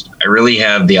options. I really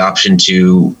have the option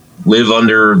to live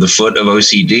under the foot of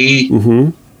OCD,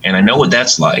 and I know what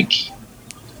that's like.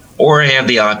 Or I have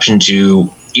the option to,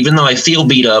 even though I feel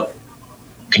beat up,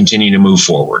 continue to move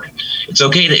forward. It's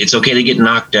okay to get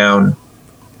knocked down.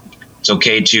 It's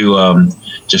okay to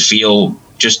feel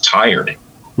just tired.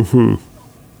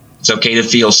 It's okay to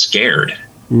feel scared.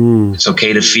 It's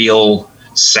okay to feel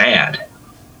sad,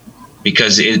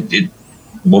 because it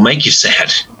will make you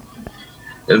sad.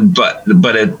 But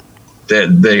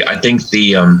I think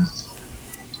the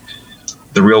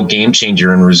real game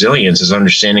changer in resilience is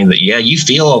understanding that, you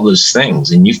feel all those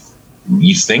things and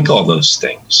you think all those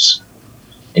things,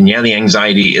 and the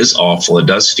anxiety is awful. It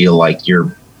does feel like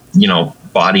your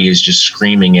body is just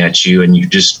screaming at you, and you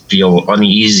just feel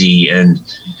uneasy and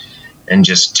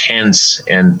just tense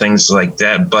and things like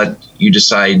that. But you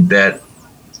decide that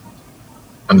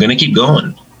I'm going to keep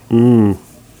going.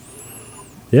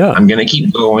 Yeah. I'm going to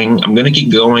keep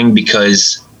going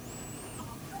because,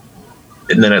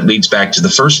 and then it leads back to the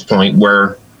first point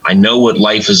where I know what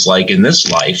life is like in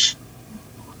this life.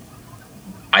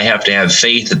 I have to have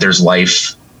faith that there's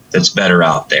life that's better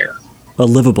out there. A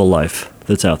livable life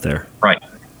that's out there. Right.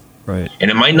 Right. And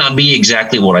it might not be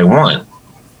exactly what I want,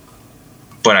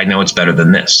 but I know it's better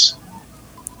than this.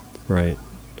 Right.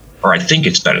 Or I think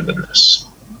it's better than this.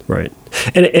 Right.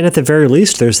 And at the very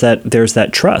least, there's that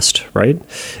trust, right?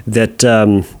 That,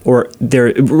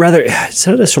 it's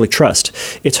not necessarily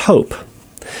trust. It's hope.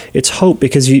 It's hope,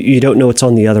 because you don't know what's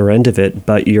on the other end of it,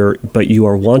 but you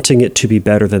are wanting it to be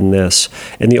better than this.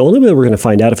 And the only way we're going to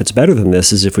find out if it's better than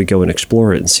this is if we go and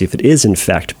explore it and see if it is in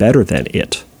fact better than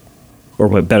it,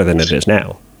 or better than it is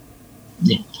now.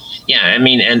 Yeah. I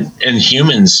mean, and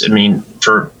humans, I mean,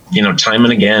 for, time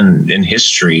and again in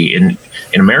history, in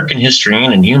American history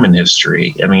and in human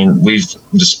history, I mean, we've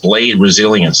displayed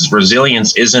resilience.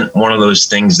 Resilience isn't one of those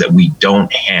things that we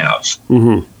don't have.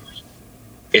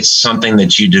 It's something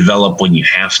that you develop when you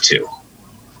have to.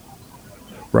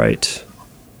 Right.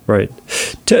 I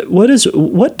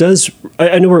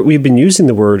know we've been using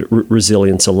the word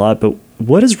resilience a lot, but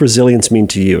what does resilience mean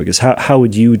to you? I guess how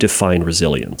would you define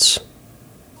resilience?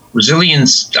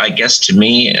 Resilience, I guess, to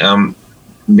me,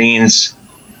 means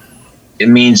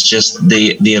just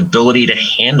the ability to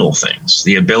handle things,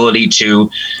 the ability to,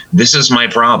 this is my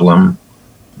problem,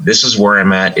 this is where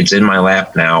I'm at, it's in my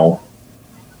lap now.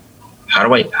 How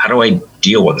do I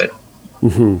deal with it?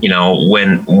 Mm-hmm. You know,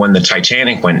 when the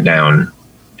Titanic went down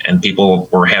and people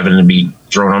were having to be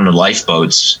thrown on the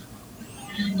lifeboats,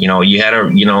 you know,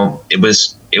 it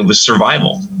was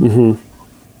survival. Mm-hmm.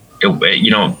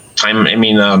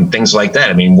 Things like that.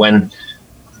 I mean,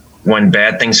 when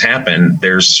bad things happen,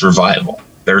 there's survival.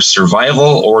 There's survival,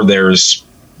 or there's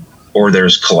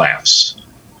collapse.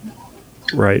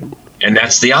 Right. And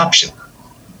that's the option.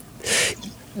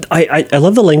 I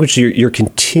love the language you're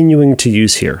continuing to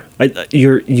use here.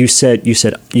 You've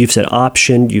said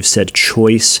option, you've said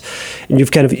choice, and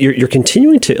you're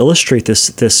continuing to illustrate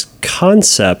this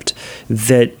concept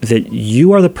that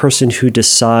you are the person who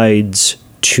decides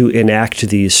to enact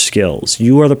these skills.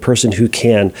 You are the person who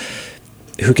can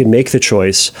make the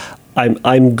choice.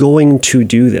 I'm going to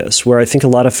do this. Where I think a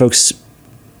lot of folks,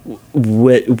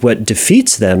 what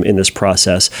defeats them in this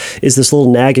process is this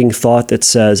little nagging thought that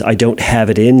says, I don't have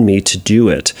it in me to do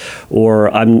it,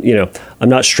 or I'm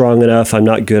not strong enough, I'm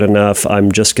not good enough,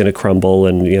 I'm just going to crumble,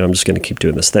 and I'm just going to keep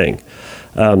doing this thing.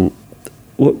 Tell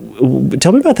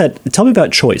me about that. Tell me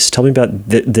about choice. Tell me about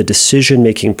the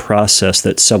decision-making process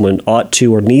that someone ought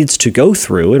to or needs to go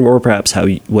through, and or perhaps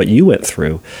what you went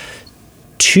through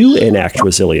to enact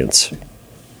resilience.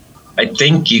 I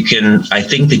think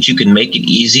that you can make it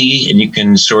easy and you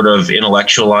can sort of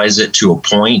intellectualize it to a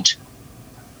point,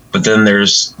 but then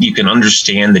you can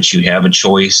understand that you have a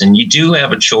choice, and you do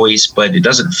have a choice, but it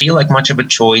doesn't feel like much of a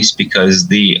choice because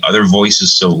the other voice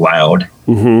is so loud.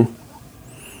 Mm-hmm.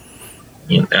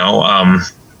 You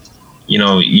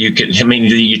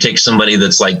take somebody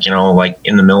that's like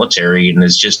in the military and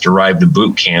has just arrived to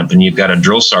boot camp, and you've got a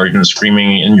drill sergeant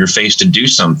screaming in your face to do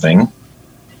something.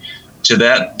 To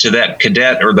that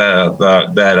cadet or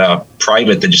that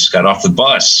private that just got off the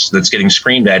bus that's getting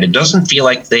screamed at, it doesn't feel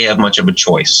like they have much of a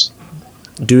choice.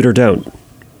 Do it or don't.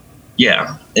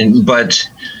 Yeah,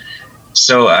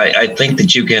 so I think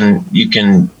that you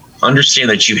can understand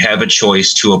that you have a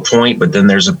choice to a point, but then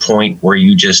there's a point where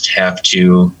you just have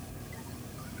to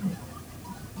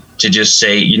just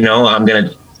say,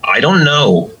 I don't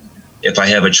know if I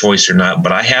have a choice or not,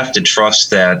 but I have to trust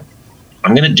that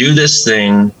I'm going to do this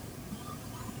thing,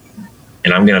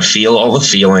 and I'm going to feel all the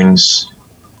feelings,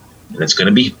 and it's going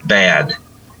to be bad,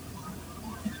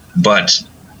 but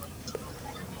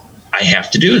I have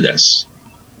to do this.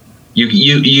 You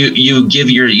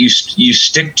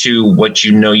stick to what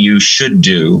you should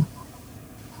do,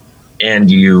 and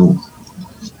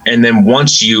then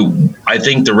I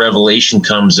think the revelation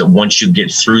comes that once you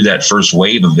get through that first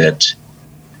wave of it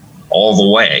all the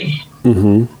way,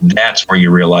 mm-hmm. That's where you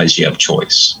realize you have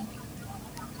choice.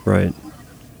 Right.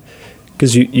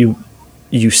 Because you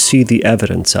see the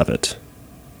evidence of it.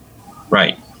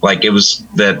 Right. Like it was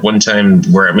that one time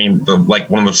where, one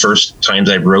of the first times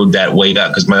I rode that wave out,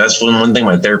 because that's one thing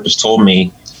my therapist told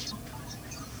me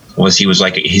was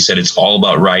he said, it's all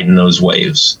about riding those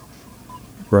waves.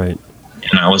 Right.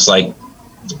 And I was like,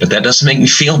 but that doesn't make me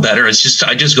feel better. It's just,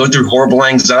 I just go through horrible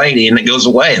anxiety and it goes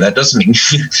away. That doesn't make me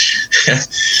feel,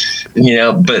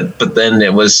 but then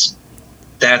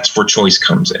that's where choice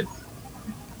comes in.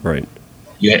 Right.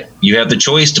 You have the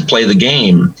choice to play the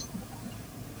game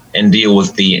and deal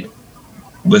with the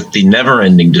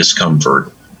never-ending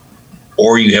discomfort,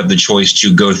 or you have the choice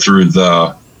to go through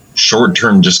the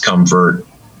short-term discomfort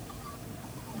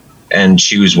and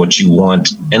choose what you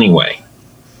want anyway.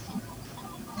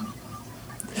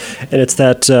 And it's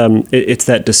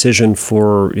that decision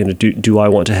for, do I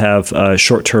want to have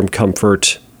short-term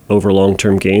comfort over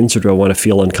long-term gains, or do I want to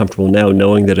feel uncomfortable now,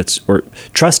 knowing that or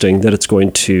trusting that it's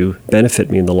going to benefit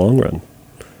me in the long run?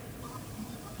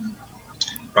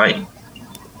 Right.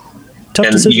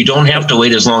 And you don't have to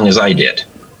wait as long as I did.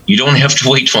 You don't have to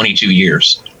wait 22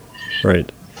 years.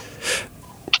 Right.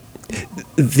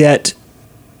 Can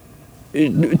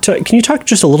you talk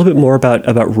just a little bit more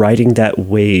about riding that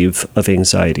wave of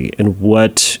anxiety and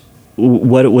what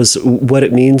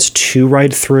it means to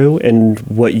ride through, and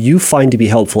what you find to be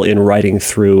helpful in riding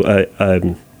through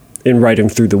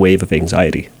the wave of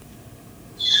anxiety?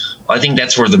 I think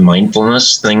that's where the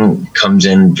mindfulness thing comes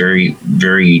in very,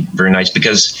 very, very nice,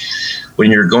 because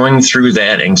when you're going through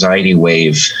that anxiety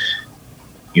wave,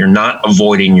 you're not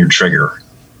avoiding your trigger.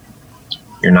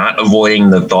 You're not avoiding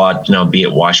the thought, be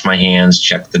it wash my hands,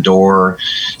 check the door,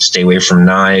 stay away from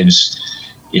knives,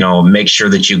 make sure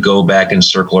that you go back and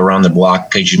circle around the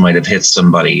block because you might have hit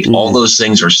somebody. Mm-hmm. All those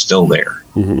things are still there.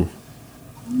 Mm-hmm.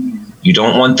 You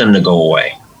don't want them to go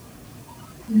away,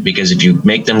 because if you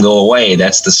make them go away,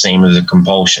 that's the same as a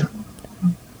compulsion,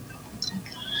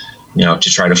 to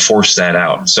try to force that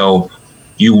out. So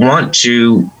you want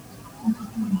to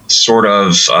sort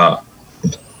of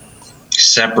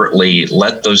separately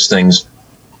let those things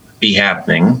be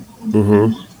happening,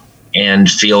 and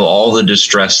feel all the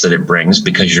distress that it brings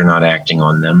because you're not acting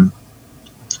on them.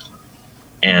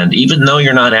 And even though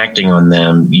you're not acting on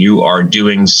them, you are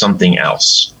doing something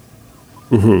else.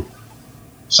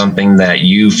 Something that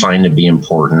you find to be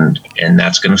important, and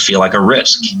that's going to feel like a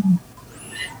risk.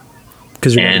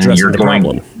 Because you're addressing the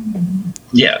problem.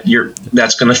 Yeah,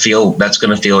 that's going to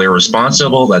feel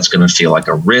irresponsible. That's going to feel like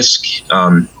a risk.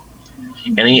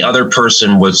 Any other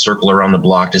person would circle around the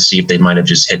block to see if they might have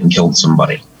just hit and killed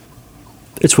somebody.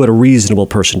 It's what a reasonable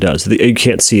person does. You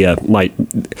can't see my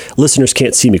listeners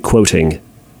can't see me quoting,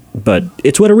 but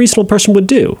it's what a reasonable person would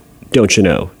do. Don't you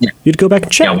know? Yeah. You'd go back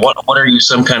and check. Yeah. What are you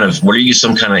some kind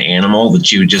of animal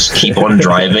that you just keep on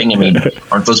driving? I mean,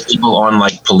 aren't those people on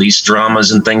like police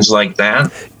dramas and things like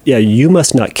that? Yeah. You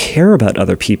must not care about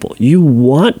other people. You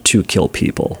want to kill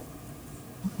people.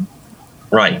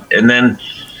 Right. And then,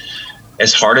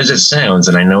 as hard as it sounds,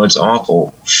 and I know it's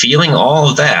awful, feeling all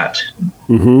of that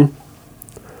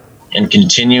and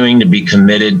continuing to be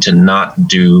committed to not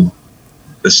do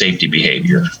the safety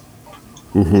behavior.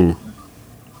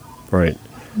 Right.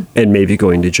 And maybe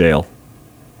going to jail.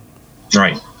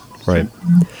 Right. Right.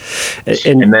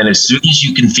 And then as soon as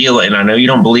you can feel it, and I know you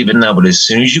don't believe it now, but as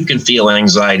soon as you can feel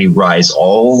anxiety rise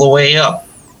all the way up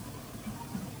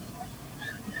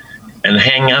and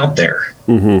hang out there,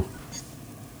 then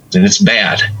it's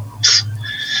bad.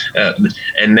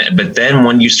 But then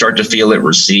when you start to feel it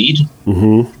recede,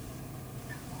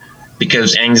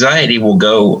 because anxiety will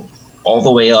go all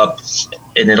the way up,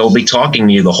 and it'll be talking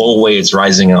to you the whole way it's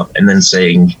rising up, and then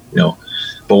saying,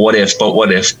 but what if, but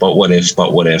what if, but what if,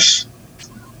 but what if.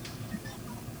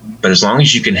 But as long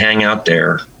as you can hang out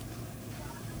there,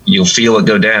 you'll feel it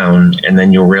go down, and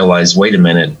then you'll realize, wait a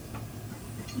minute,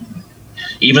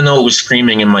 even though it was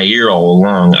screaming in my ear all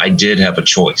along, I did have a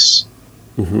choice.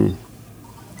 To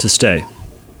stay.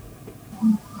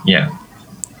 Yeah.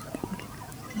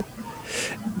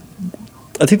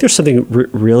 I think there's something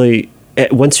really,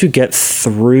 once you get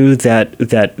through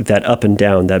that up and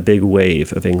down, that big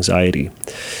wave of anxiety,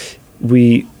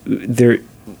 we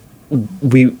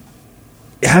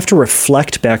have to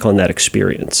reflect back on that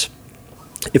experience.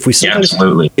 If we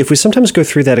sometimes go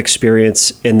through that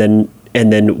experience and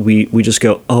then we just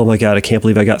go, oh my God, I can't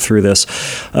believe I got through this.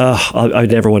 I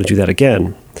never want to do that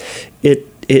again.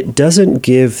 It doesn't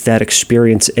give that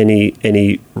experience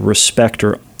any respect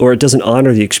or it doesn't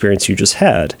honor the experience you just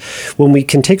had. When we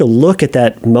can take a look at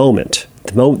that moment,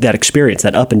 that experience,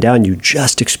 that up and down you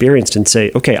just experienced, and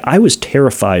say, okay, I was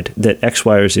terrified that X,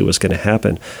 Y, or Z was going to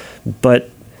happen, but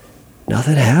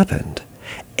nothing happened.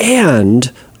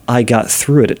 And I got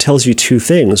through it. It tells you two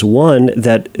things. One,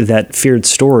 that feared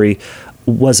story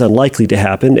was unlikely to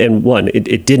happen, and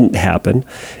it didn't happen.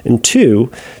 And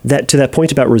two, that to that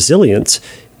point about resilience,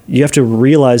 you have to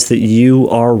realize that you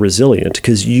are resilient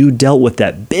because you dealt with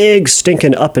that big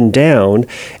stinking up and down,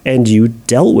 and you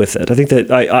dealt with it. I think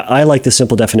that I like the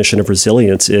simple definition of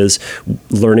resilience is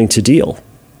learning to deal,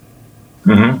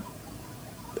 and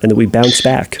that we bounce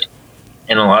back.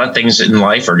 And a lot of things in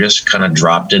life are just kind of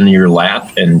dropped into your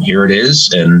lap, and here it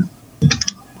is, and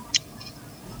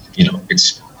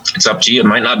it's up to you. It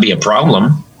might not be a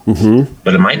problem,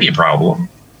 but it might be a problem.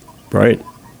 Right.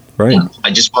 I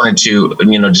just wanted to,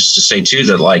 just to say too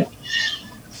that like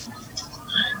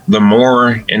the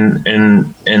more in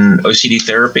OCD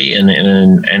therapy and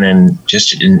in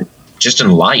just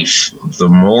in life, the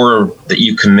more that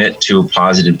you commit to a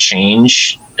positive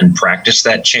change and practice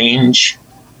that change,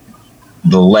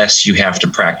 the less you have to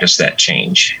practice that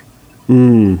change.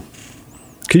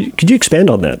 Could you expand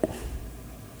on that?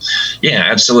 Yeah,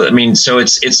 absolutely. I mean, so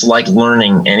it's like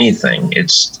learning anything.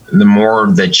 It's the more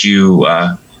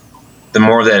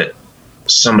that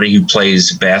somebody who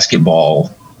plays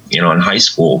basketball, in high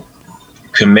school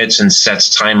commits and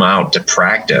sets time out to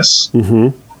practice.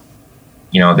 They're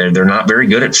not very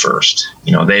good at first.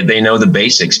 They know the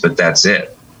basics, but that's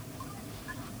it.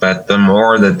 But the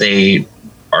more that they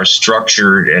are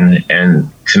structured and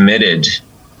committed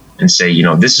and say,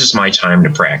 this is my time to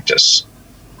practice.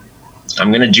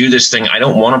 I'm going to do this thing. I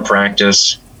don't want to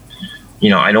practice.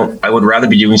 I would rather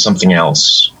be doing something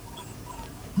else,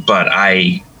 but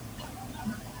I'm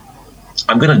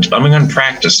going to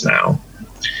practice now.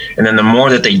 And then the more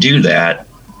that they do that,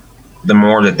 the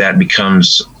more that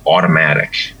becomes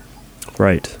automatic.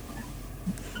 Right.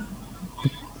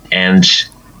 And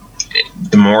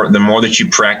the more that you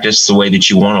practice the way that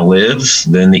you want to live,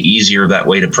 then the easier that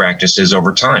way to practice is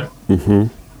over time. Mm-hmm.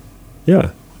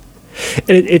 Yeah,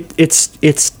 and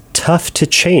it's tough to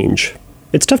change.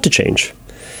 It's tough to change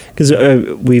because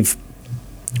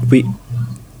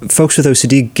folks with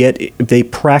OCD they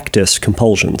practice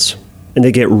compulsions and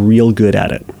they get real good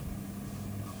at it.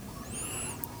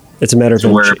 It's a matter of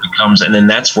where it becomes, and then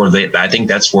that's where I think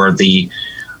that's where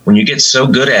when you get so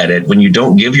good at it, when you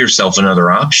don't give yourself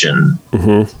another option,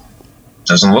 mm-hmm. it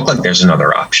doesn't look like there's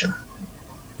another option.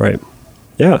 Right.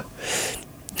 Yeah.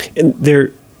 And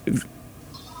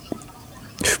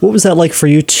what was that like for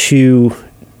you to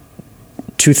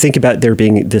think about there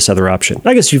being this other option?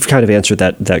 I guess you've kind of answered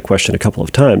that question a couple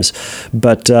of times,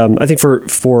 but I think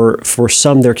for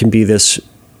some there can be this.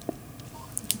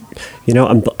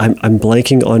 I'm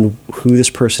blanking on who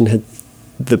this person had.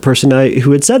 The person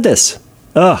who had said this.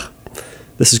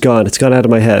 This is gone. It's gone out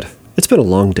of my head. It's been a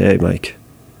long day, Mike.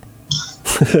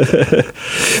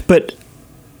 But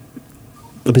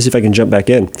let me see if I can jump back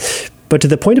in. But to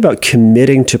the point about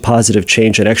committing to positive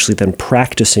change and actually then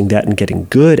practicing that and getting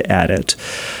good at it,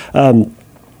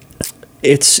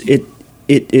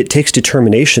 it takes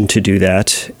determination to do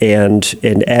that. And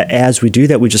as we do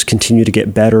that, we just continue to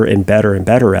get better and better and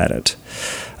better at it.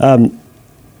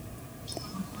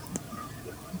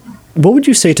 What would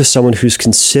you say to someone who's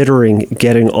considering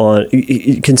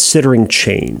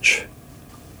change?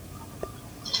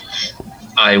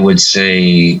 I would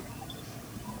say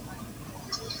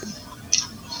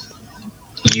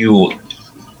you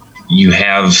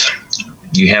have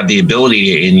the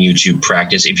ability in you to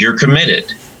practice if you're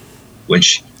committed,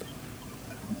 which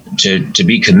to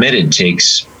be committed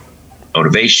takes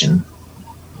motivation,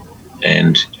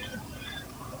 and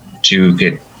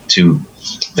to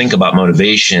think about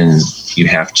motivation, you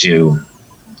have to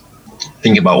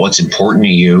think about what's important to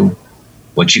you,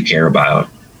 what you care about,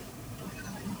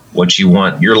 what you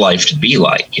want your life to be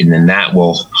like, and then that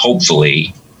will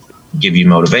hopefully give you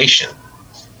motivation,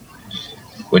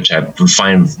 which I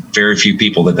find very few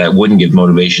people that wouldn't give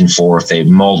motivation for if they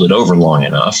mulled it over long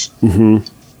enough. Mm-hmm.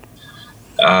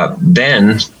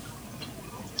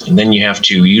 Then you have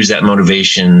to use that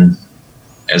motivation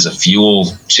as a fuel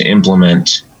to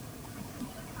implement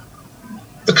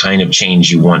the kind of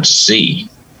change you want to see.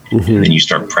 Mm-hmm. And then you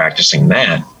start practicing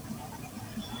that.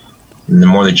 And the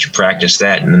more that you practice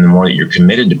that, and then the more that you're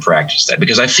committed to practice that,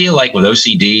 because I feel like with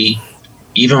OCD,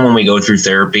 even when we go through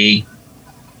therapy,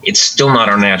 it's still not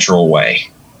our natural way.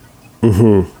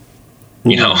 Mm-hmm.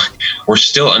 We're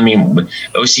still,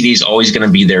 OCD is always going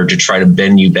to be there to try to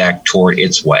bend you back toward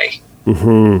its way.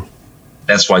 Mm-hmm.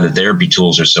 That's why the therapy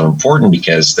tools are so important,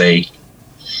 because they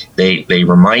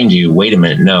remind you, wait a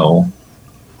minute, no,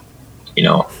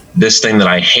 this thing that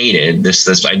I hated,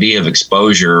 this idea of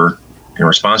exposure and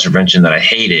response prevention that I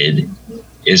hated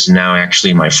is now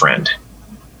actually my friend.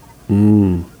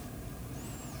 Mm.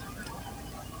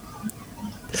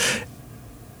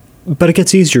 But it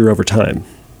gets easier over time.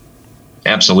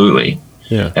 Absolutely.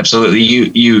 Yeah. Absolutely.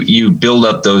 You build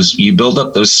up those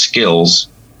skills.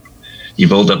 You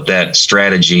build up that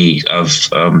strategy of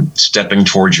stepping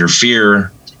towards your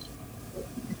fear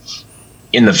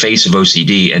in the face of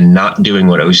OCD and not doing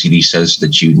what OCD says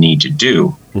that you need to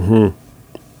do. Mm-hmm.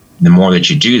 The more that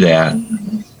you do that,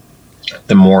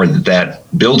 the more that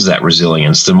builds that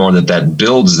resilience, the more that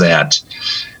builds that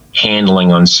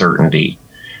handling uncertainty,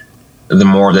 the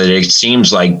more that it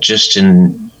seems like just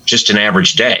an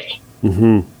average day.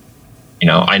 Mm-hmm.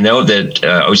 I know that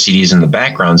OCD is in the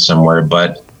background somewhere,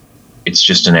 but it's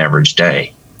just an average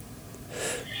day.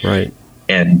 Right.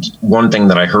 And one thing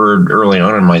that I heard early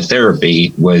on in my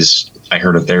therapy was, I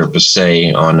heard a therapist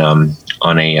say on a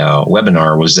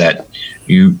webinar, was that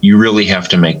you really have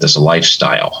to make this a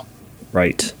lifestyle.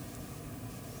 Right.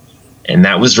 And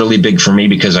that was really big for me,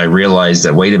 because I realized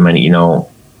that, wait a minute, I'm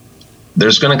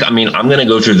going to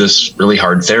go through this really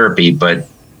hard therapy, but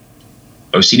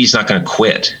OCD is not going to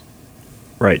quit.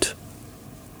 Right.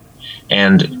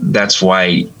 And that's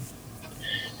why,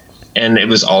 and it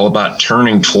was all about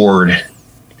turning toward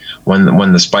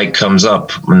when the spike comes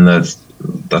up, when the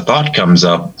thought comes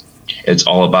up, it's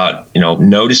all about,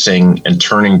 noticing and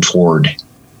turning toward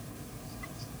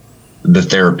the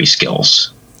therapy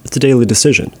skills. It's a daily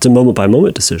decision. It's a moment by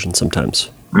moment decision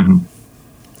sometimes. Mm-hmm.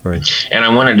 Right. And I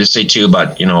wanted to say too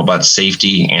about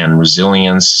safety and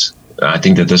resilience. I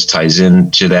think that this ties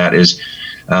into that is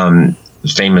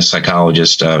famous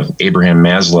psychologist Abraham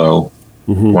Maslow.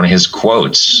 Mm-hmm. One of his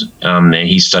quotes,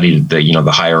 he studied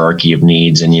the hierarchy of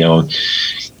needs, and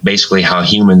basically how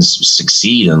humans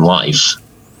succeed in life.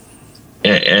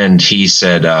 And he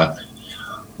said,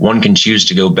 One can choose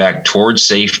to go back towards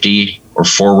safety or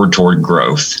forward toward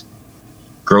growth.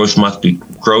 Growth must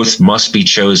be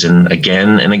chosen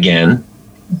again and again.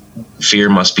 Fear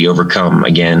must be overcome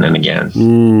again and again.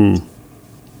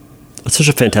 That's such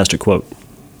a fantastic quote.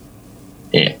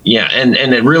 Yeah, and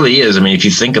it really is. I mean, if you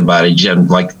think about it,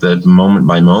 like the moment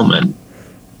by moment,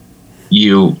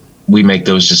 we make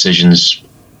those decisions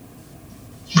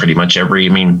pretty much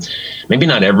maybe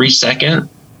not every second,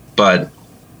 but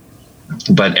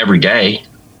every day.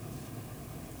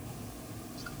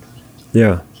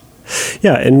 Yeah.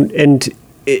 Yeah. And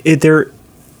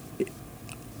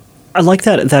I like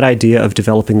that idea of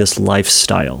developing this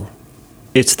lifestyle.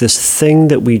 It's this thing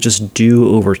that we just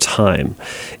do over time.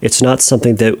 It's not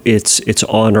something that it's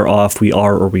on or off, we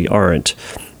are or we aren't.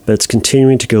 But it's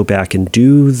continuing to go back and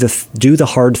do the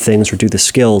hard things or do the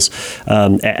skills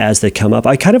as they come up.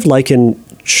 I kind of liken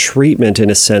treatment in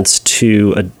a sense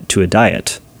to a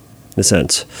diet. In a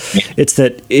sense, it's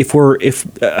that if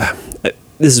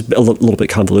this is a little bit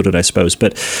convoluted, I suppose,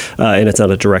 but and it's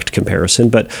not a direct comparison.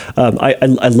 But I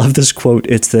love this quote.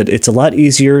 It's that it's a lot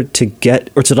easier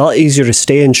to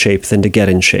stay in shape than to get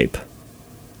in shape.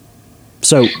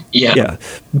 So yeah,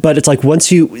 but it's like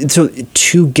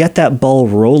to get that ball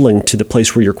rolling to the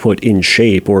place where you're quote in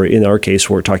shape, or in our case,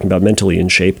 we're talking about mentally in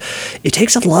shape. It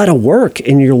takes a lot of work,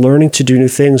 and you're learning to do new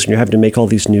things, and you're having to make all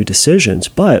these new decisions,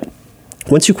 but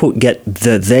once you quote get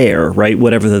the there, right,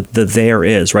 whatever the there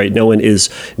is, right, no one is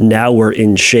now we're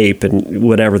in shape and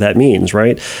whatever that means,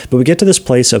 right, but we get to this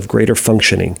place of greater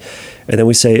functioning, and then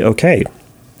we say, okay,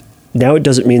 now it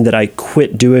doesn't mean that I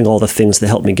quit doing all the things that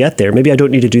helped me get there. Maybe I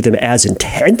don't need to do them as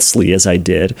intensely as I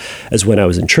did as when I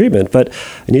was in treatment, but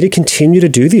I need to continue to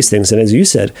do these things, and as you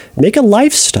said, make a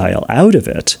lifestyle out of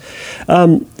it.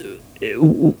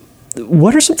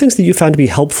 What are some things that you found to be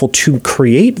helpful to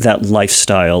create that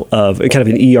lifestyle of kind of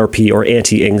an ERP or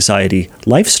anti-anxiety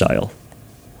lifestyle?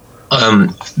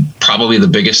 Probably the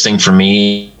biggest thing for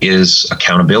me is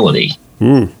accountability.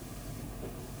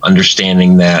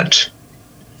 Understanding that,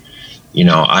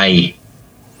 I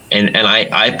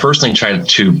personally try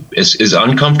to, as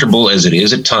uncomfortable as it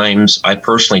is at times, I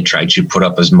personally try to put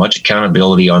up as much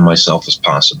accountability on myself as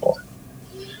possible.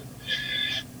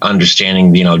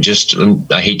 Understanding,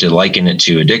 I hate to liken it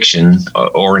to addiction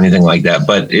or anything like that,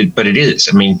 but it is.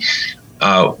 I mean,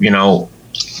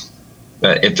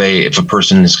 if a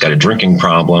person has got a drinking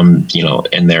problem,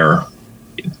 and they're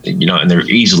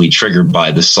easily triggered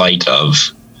by the sight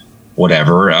of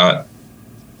whatever,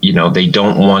 they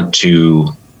don't want to,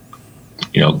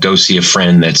 go see a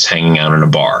friend that's hanging out in a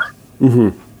bar.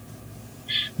 Mm-hmm.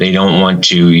 They don't want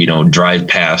to, drive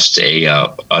past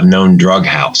a known drug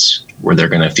house where they're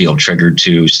going to feel triggered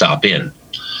to stop in.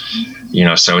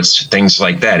 So it's things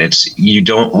like that. It's, you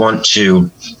don't want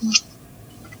to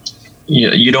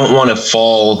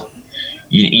fall.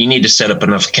 You need to set up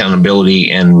enough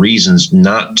accountability and reasons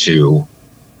not to.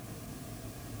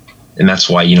 And that's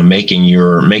why, making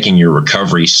your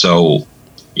recovery so,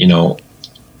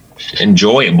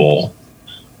 enjoyable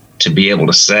to be able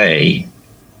to say,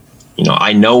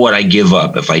 I know what I give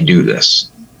up if I do this.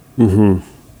 Mm-hmm.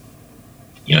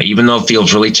 Even though it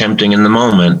feels really tempting in the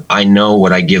moment, I know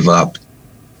what I give up.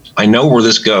 I know where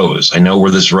this goes. I know where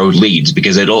this road leads,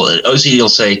 because OCD will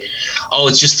say, oh,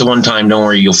 it's just the one time. Don't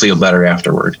worry, you'll feel better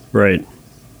afterward. Right.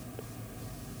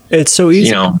 It's so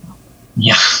easy.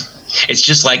 Yeah. It's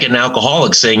just like an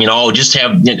alcoholic saying,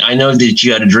 I know that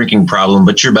you had a drinking problem,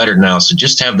 but you're better now. So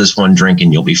just have this one drink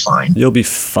and you'll be fine. You'll be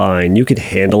fine. You could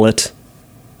handle it.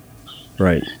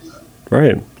 Right.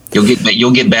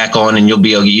 You'll get back on, and you'll be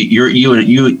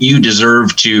you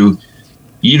deserve to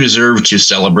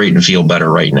celebrate and feel better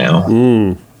right now.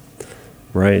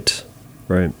 Right.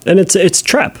 And it's a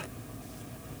trap.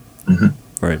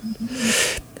 Mm-hmm. Right.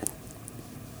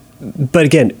 But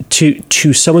again,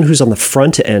 to someone who's on the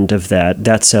front end of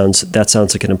that sounds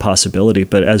like an impossibility.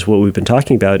 But as what we've been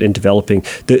talking about in developing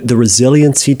the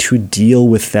resiliency to deal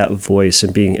with that voice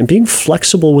and being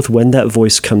flexible with when that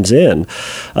voice comes in.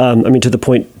 To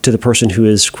the person who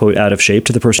is quote out of shape,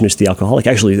 to the person who's the alcoholic.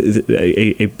 Actually,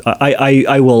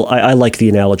 I like the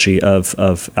analogy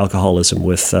of alcoholism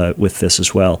with this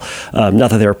as well. Not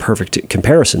that there are perfect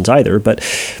comparisons either, but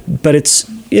it's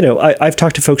I've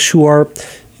talked to folks who are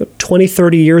 20,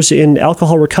 30 years in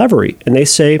alcohol recovery, and they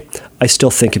say, I still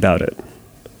think about it.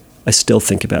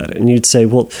 And you'd say,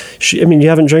 well, you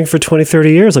haven't drank for 20,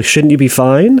 30 years. Like, shouldn't you be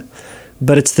fine?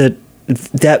 But it's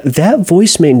that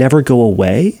voice may never go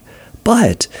away,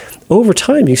 but over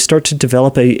time, you start to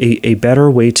develop a better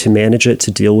way to manage it,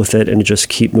 to deal with it, and just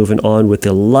keep moving on with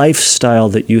the lifestyle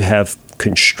that you have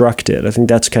constructed. I think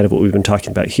that's kind of what we've been talking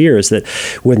about here, is that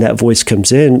when that voice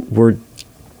comes in,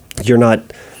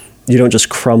 you don't just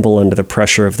crumble under the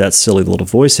pressure of that silly little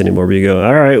voice anymore, where you go,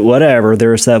 all right, whatever,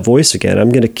 there's that voice again. I'm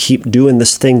going to keep doing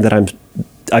this thing that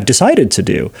I've decided to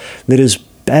do, that is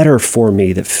better for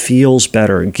me, that feels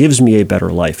better, gives me a better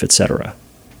life, etc.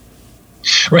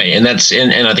 Right. And that's,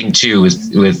 and I think too,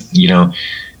 with, you know,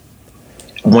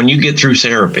 when you get through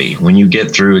therapy, when you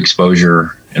get through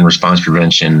exposure and response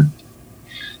prevention,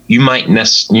 you might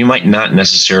not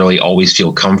necessarily always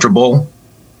feel comfortable,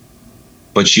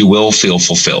 but you will feel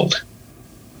fulfilled.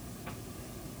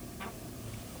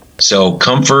 So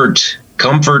comfort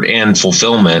and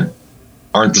fulfillment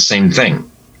aren't the same thing.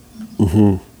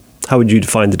 Mm-hmm. How would you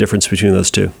define the difference between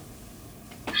those two?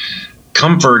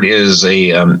 Comfort is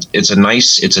it's a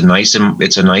nice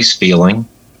feeling.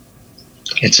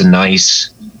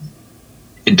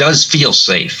 It does feel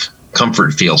safe.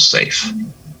 Comfort feels safe,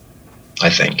 I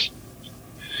think.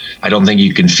 I don't think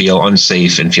you can feel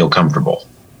unsafe and feel comfortable.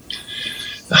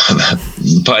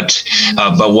 But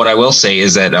what I will say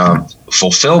is that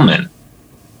fulfillment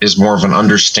is more of an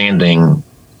understanding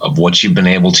of what you've been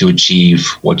able to achieve,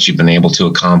 what you've been able to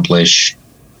accomplish.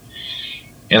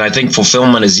 And I think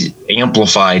fulfillment is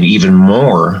amplified even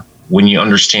more when you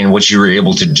understand what you were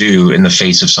able to do in the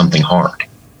face of something hard.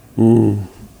 Mm.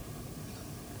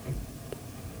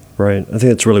 Right. I think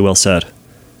that's really well said.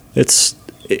 It's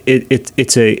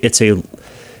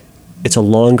a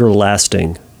longer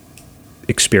lasting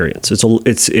experience.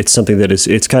 It's something that is,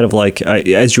 it's kind of like,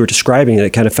 as you were describing it,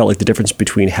 it kind of felt like the difference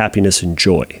between happiness and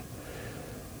joy.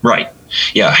 Right.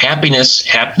 Yeah. Happiness.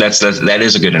 That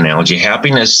is a good analogy.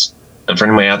 Happiness. For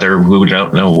anybody out there who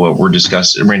don't know what we're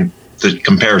discussing, I mean, the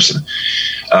comparison.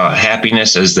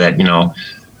 Happiness is that, you know,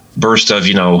 burst of,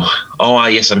 you know, oh,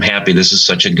 yes, I'm happy. This is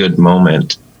such a good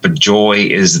moment. But joy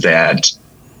is that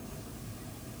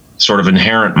sort of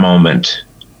inherent moment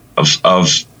of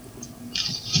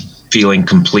feeling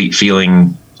complete,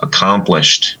 feeling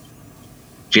accomplished,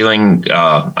 feeling,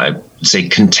 I'd say,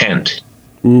 content.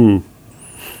 Mm.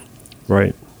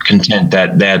 Right. Content,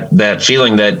 that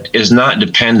feeling that is not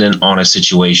dependent on a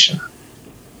situation.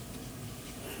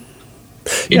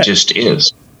 It just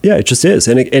is. Yeah, it just is.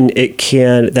 And it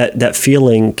can, that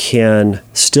feeling can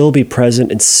still be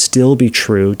present and still be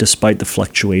true despite the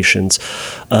fluctuations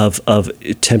of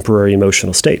temporary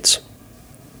emotional states.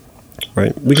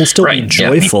 Right? We can still be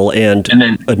joyful and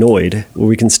then annoyed, or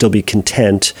we can still be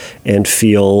content and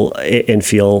feel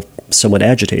somewhat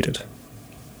agitated.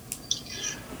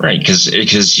 Right, because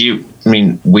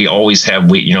we always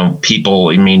have, people,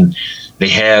 they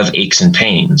have aches and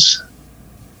pains,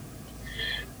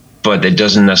 but that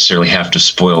doesn't necessarily have to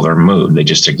spoil their mood. They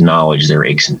just acknowledge their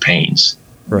aches and pains.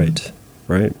 Right.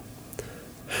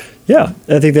 Yeah,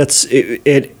 I think that's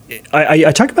it.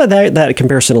 I talk about that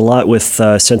comparison a lot with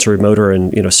sensory motor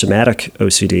and somatic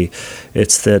OCD.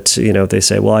 It's that they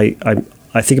say, well,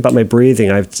 I think about my breathing.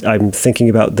 I'm thinking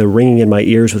about the ringing in my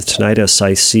ears with tinnitus.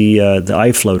 I see the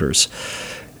eye floaters.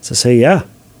 So I say, yeah.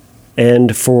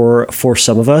 And for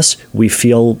some of us, we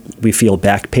feel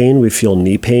back pain, we feel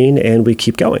knee pain, and we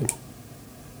keep going.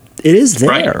 It is there.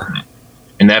 Right.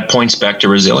 And that points back to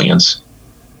resilience.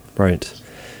 Right.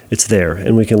 It's there.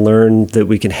 And we can learn that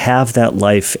we can have that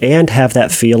life and have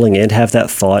that feeling and have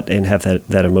that thought and have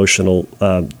that emotional,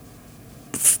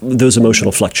 those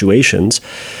emotional fluctuations.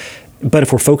 But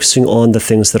if we're focusing on the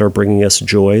things that are bringing us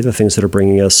joy, the things that are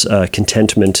bringing us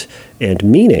contentment and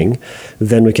meaning,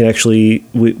 then we can actually,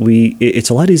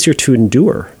 it's a lot easier to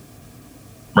endure.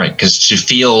 Right, because to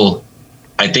feel,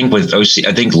 I think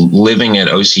living at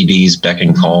OCD's beck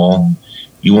and call,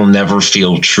 you will never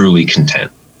feel truly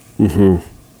content. Mm-hmm.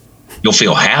 You'll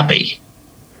feel happy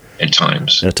at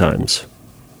times.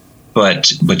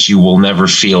 But you will never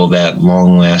feel that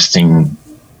long-lasting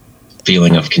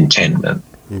feeling of contentment.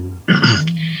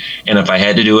 Mm-hmm. And if I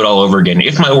had to do it all over again,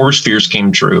 if my worst fears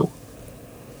came true,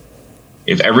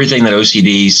 if everything that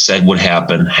OCD said would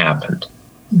happen happened,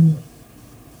 mm-hmm.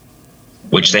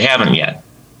 which they haven't yet.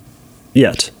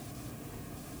 At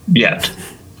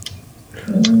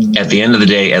the end of the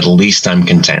day, at least I'm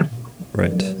content.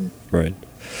 Right.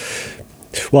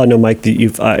 Well, I know, Mike,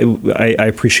 that I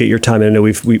appreciate your time. And I know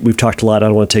we've talked a lot. I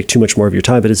don't want to take too much more of your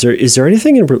time, but is there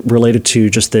anything related to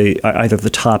just either the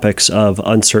topics of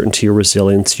uncertainty or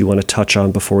resilience you want to touch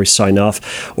on before we sign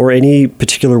off, or any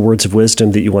particular words of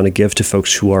wisdom that you want to give to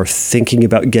folks who are thinking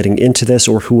about getting into this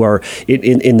or who are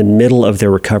in the middle of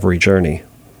their recovery journey?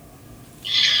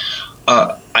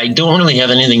 I don't really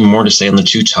have anything more to say on the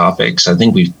two topics. I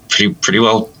think we've pretty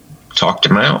well talked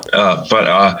them out. But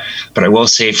I will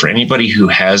say, for anybody who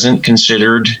hasn't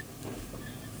considered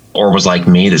or was like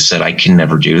me that said, I can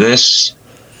never do this,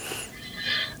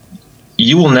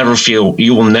 you will never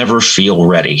feel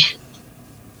ready.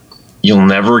 You'll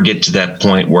never get to that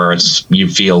point where you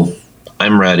feel,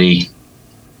 I'm ready.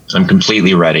 I'm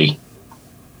completely ready.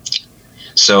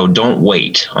 So don't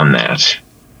wait on that.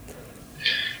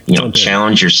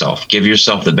 Challenge yourself, give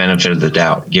yourself the benefit of the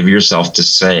doubt, give yourself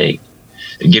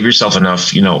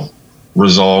enough,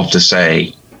 resolve to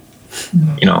say,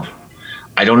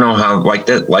 I don't know how,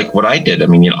 like what I did. I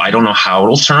mean, I don't know how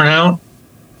it'll turn out,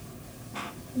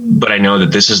 but I know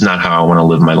that this is not how I want to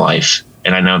live my life.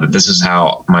 And I know that this is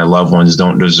how my loved ones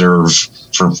don't deserve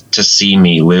to see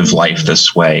me live life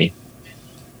this way.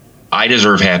 I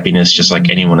deserve happiness just like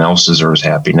anyone else deserves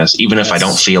happiness, even if I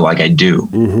don't feel like I do.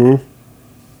 Mm-hmm.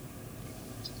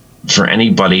 For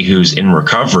anybody who's in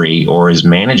recovery or is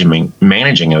managing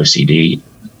OCD,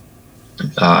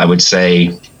 I would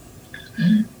say,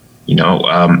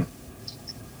 don't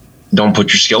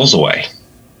put your skills away.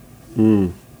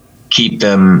 Keep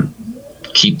them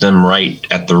right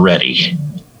at the ready.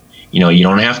 You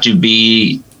don't have to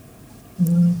be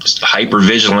hyper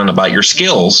vigilant about your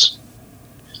skills,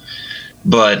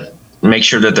 but make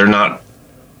sure that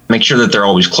they're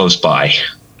always close by.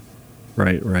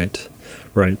 Right.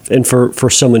 And for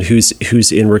someone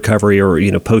who's in recovery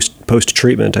or post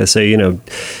treatment, I say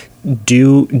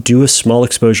do a small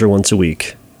exposure once a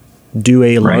week, do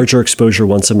a larger exposure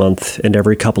once a month, and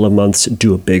every couple of months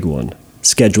do a big one.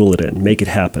 Schedule it in, make it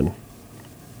happen.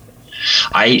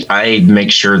 I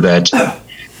make sure that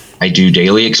I do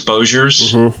daily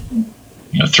exposures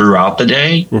throughout the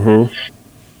day.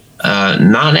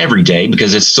 Not every day,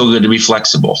 because it's still good to be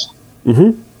flexible.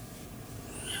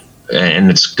 And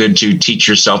it's good to teach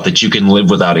yourself that you can live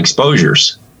without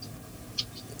exposures.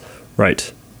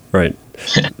 Right.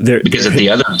 Because at the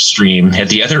other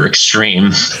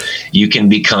extreme, you can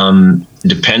become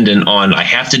dependent on, I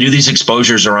have to do these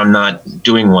exposures or I'm not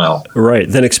doing well. Right.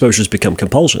 Then exposures become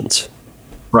compulsions.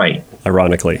 Right.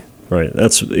 Ironically. Right.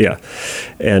 That's, yeah.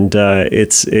 And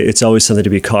it's always something to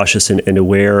be cautious and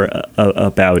aware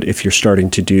about if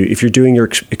you're doing your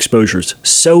exposures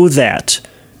so that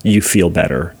you feel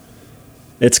better.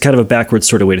 It's kind of a backwards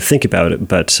sort of way to think about it,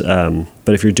 but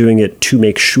if you're doing it to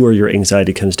make sure your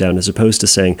anxiety comes down, as opposed to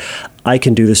saying, I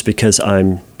can do this because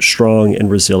I'm strong and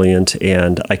resilient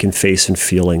and I can face and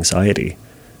feel anxiety,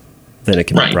 then it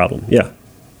can be a problem. Yeah.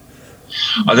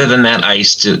 Other than that, I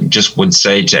just would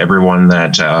say to everyone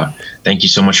that thank you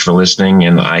so much for listening,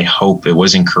 and I hope it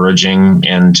was encouraging,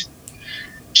 and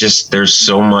just there's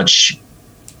so much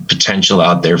potential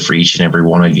out there for each and every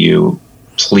one of you.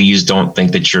 Please don't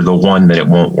think that you're the one that it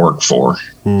won't work for.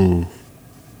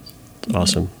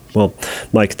 Awesome. Well,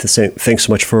 Mike, thanks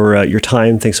so much for your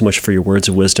time. Thanks so much for your words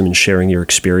of wisdom and sharing your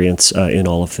experience in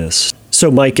all of this.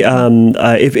 So, Mike,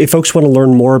 if folks want to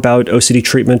learn more about OCD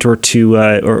treatment or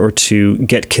to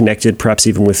get connected, perhaps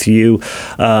even with you,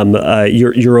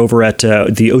 you're over at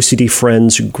the OCD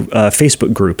Friends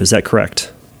Facebook group. Is that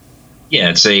correct? Yeah,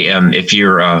 it's if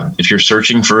you're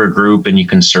searching for a group, and you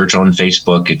can search on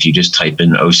Facebook if you just type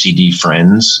in OCD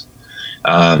Friends.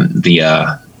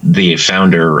 The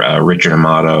founder, Richard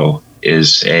Amato,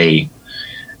 is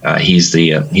he's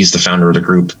the founder of the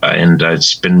group, and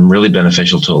it's been really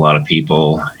beneficial to a lot of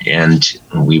people. And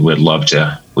we would love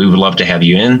to have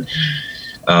you in.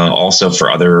 Also, for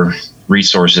other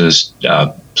resources,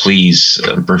 please,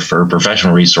 for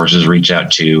professional resources, reach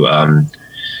out to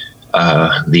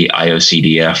the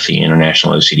IOCDF, the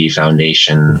International OCD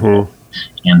Foundation,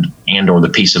 and or the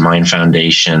Peace of Mind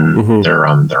Foundation. They're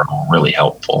all really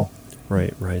helpful.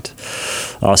 Right.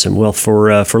 Awesome. Well,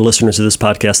 for listeners of this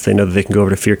podcast, they know that they can go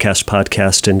over to Fearcast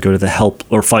Podcast and go to the help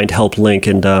or find help link,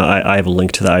 and I have a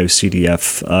link to the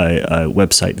IOCDF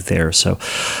website there, so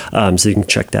you can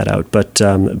check that out. But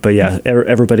yeah,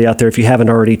 everybody out there, if you haven't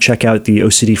already, check out the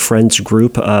OCD Friends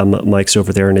group. Mike's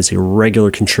over there and is a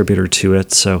regular contributor to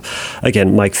it. So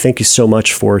again, Mike, thank you so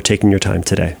much for taking your time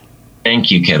today. Thank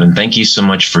you, Kevin. Thank you so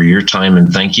much for your time,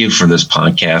 and thank you for this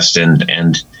podcast.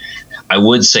 And I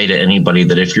would say to anybody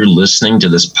that if you're listening to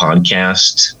this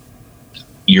podcast,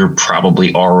 you're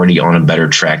probably already on a better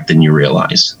track than you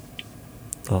realize.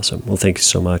 Awesome. Well, thank you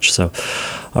so much. So,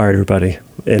 all right, everybody.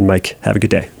 And Mike, have a good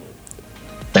day.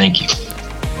 Thank you.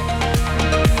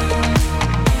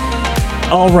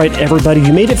 All right, everybody,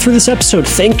 you made it through this episode.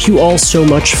 Thank you all so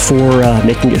much for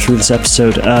making it through this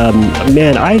episode.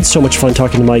 Man, I had so much fun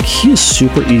talking to Mike. He is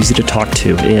super easy to talk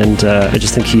to, and I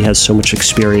just think he has so much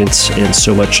experience and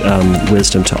so much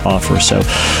wisdom to offer. So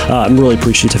I'm really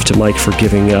appreciative to Mike for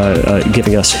giving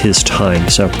us his time.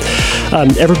 So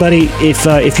everybody,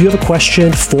 if you have a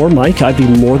question for Mike, I'd be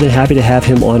more than happy to have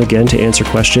him on again to answer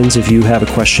questions. If you have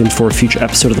a question for a future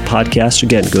episode of the podcast,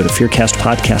 again, go to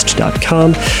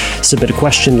fearcastpodcast.com, submit a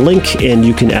question link, and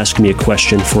you can ask me a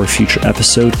question for a future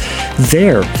episode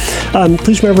there.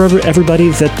 Please remember, everybody,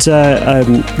 that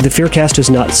the Fearcast is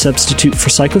not a substitute for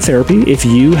psychotherapy. If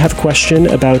you have a question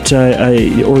about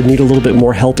or need a little bit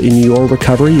more help in your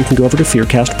recovery, you can go over to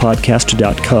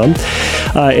fearcastpodcast.com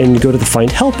and go to the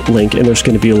Find Help link, and there's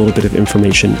going to be a little bit of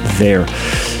information there.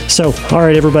 So, all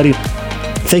right, everybody.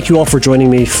 Thank you all for joining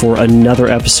me for another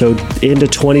episode into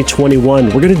 2021.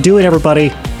 We're going to do it,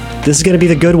 everybody. This is going to be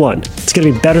the good one. It's going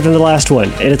to be better than the last one,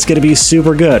 and it's going to be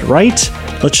super good, right?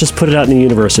 Let's just put it out in the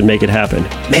universe and make it happen.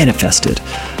 Manifest it.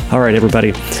 All right,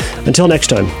 everybody. Until next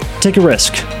time, take a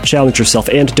risk, challenge yourself,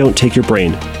 and don't take your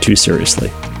brain too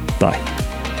seriously. Bye.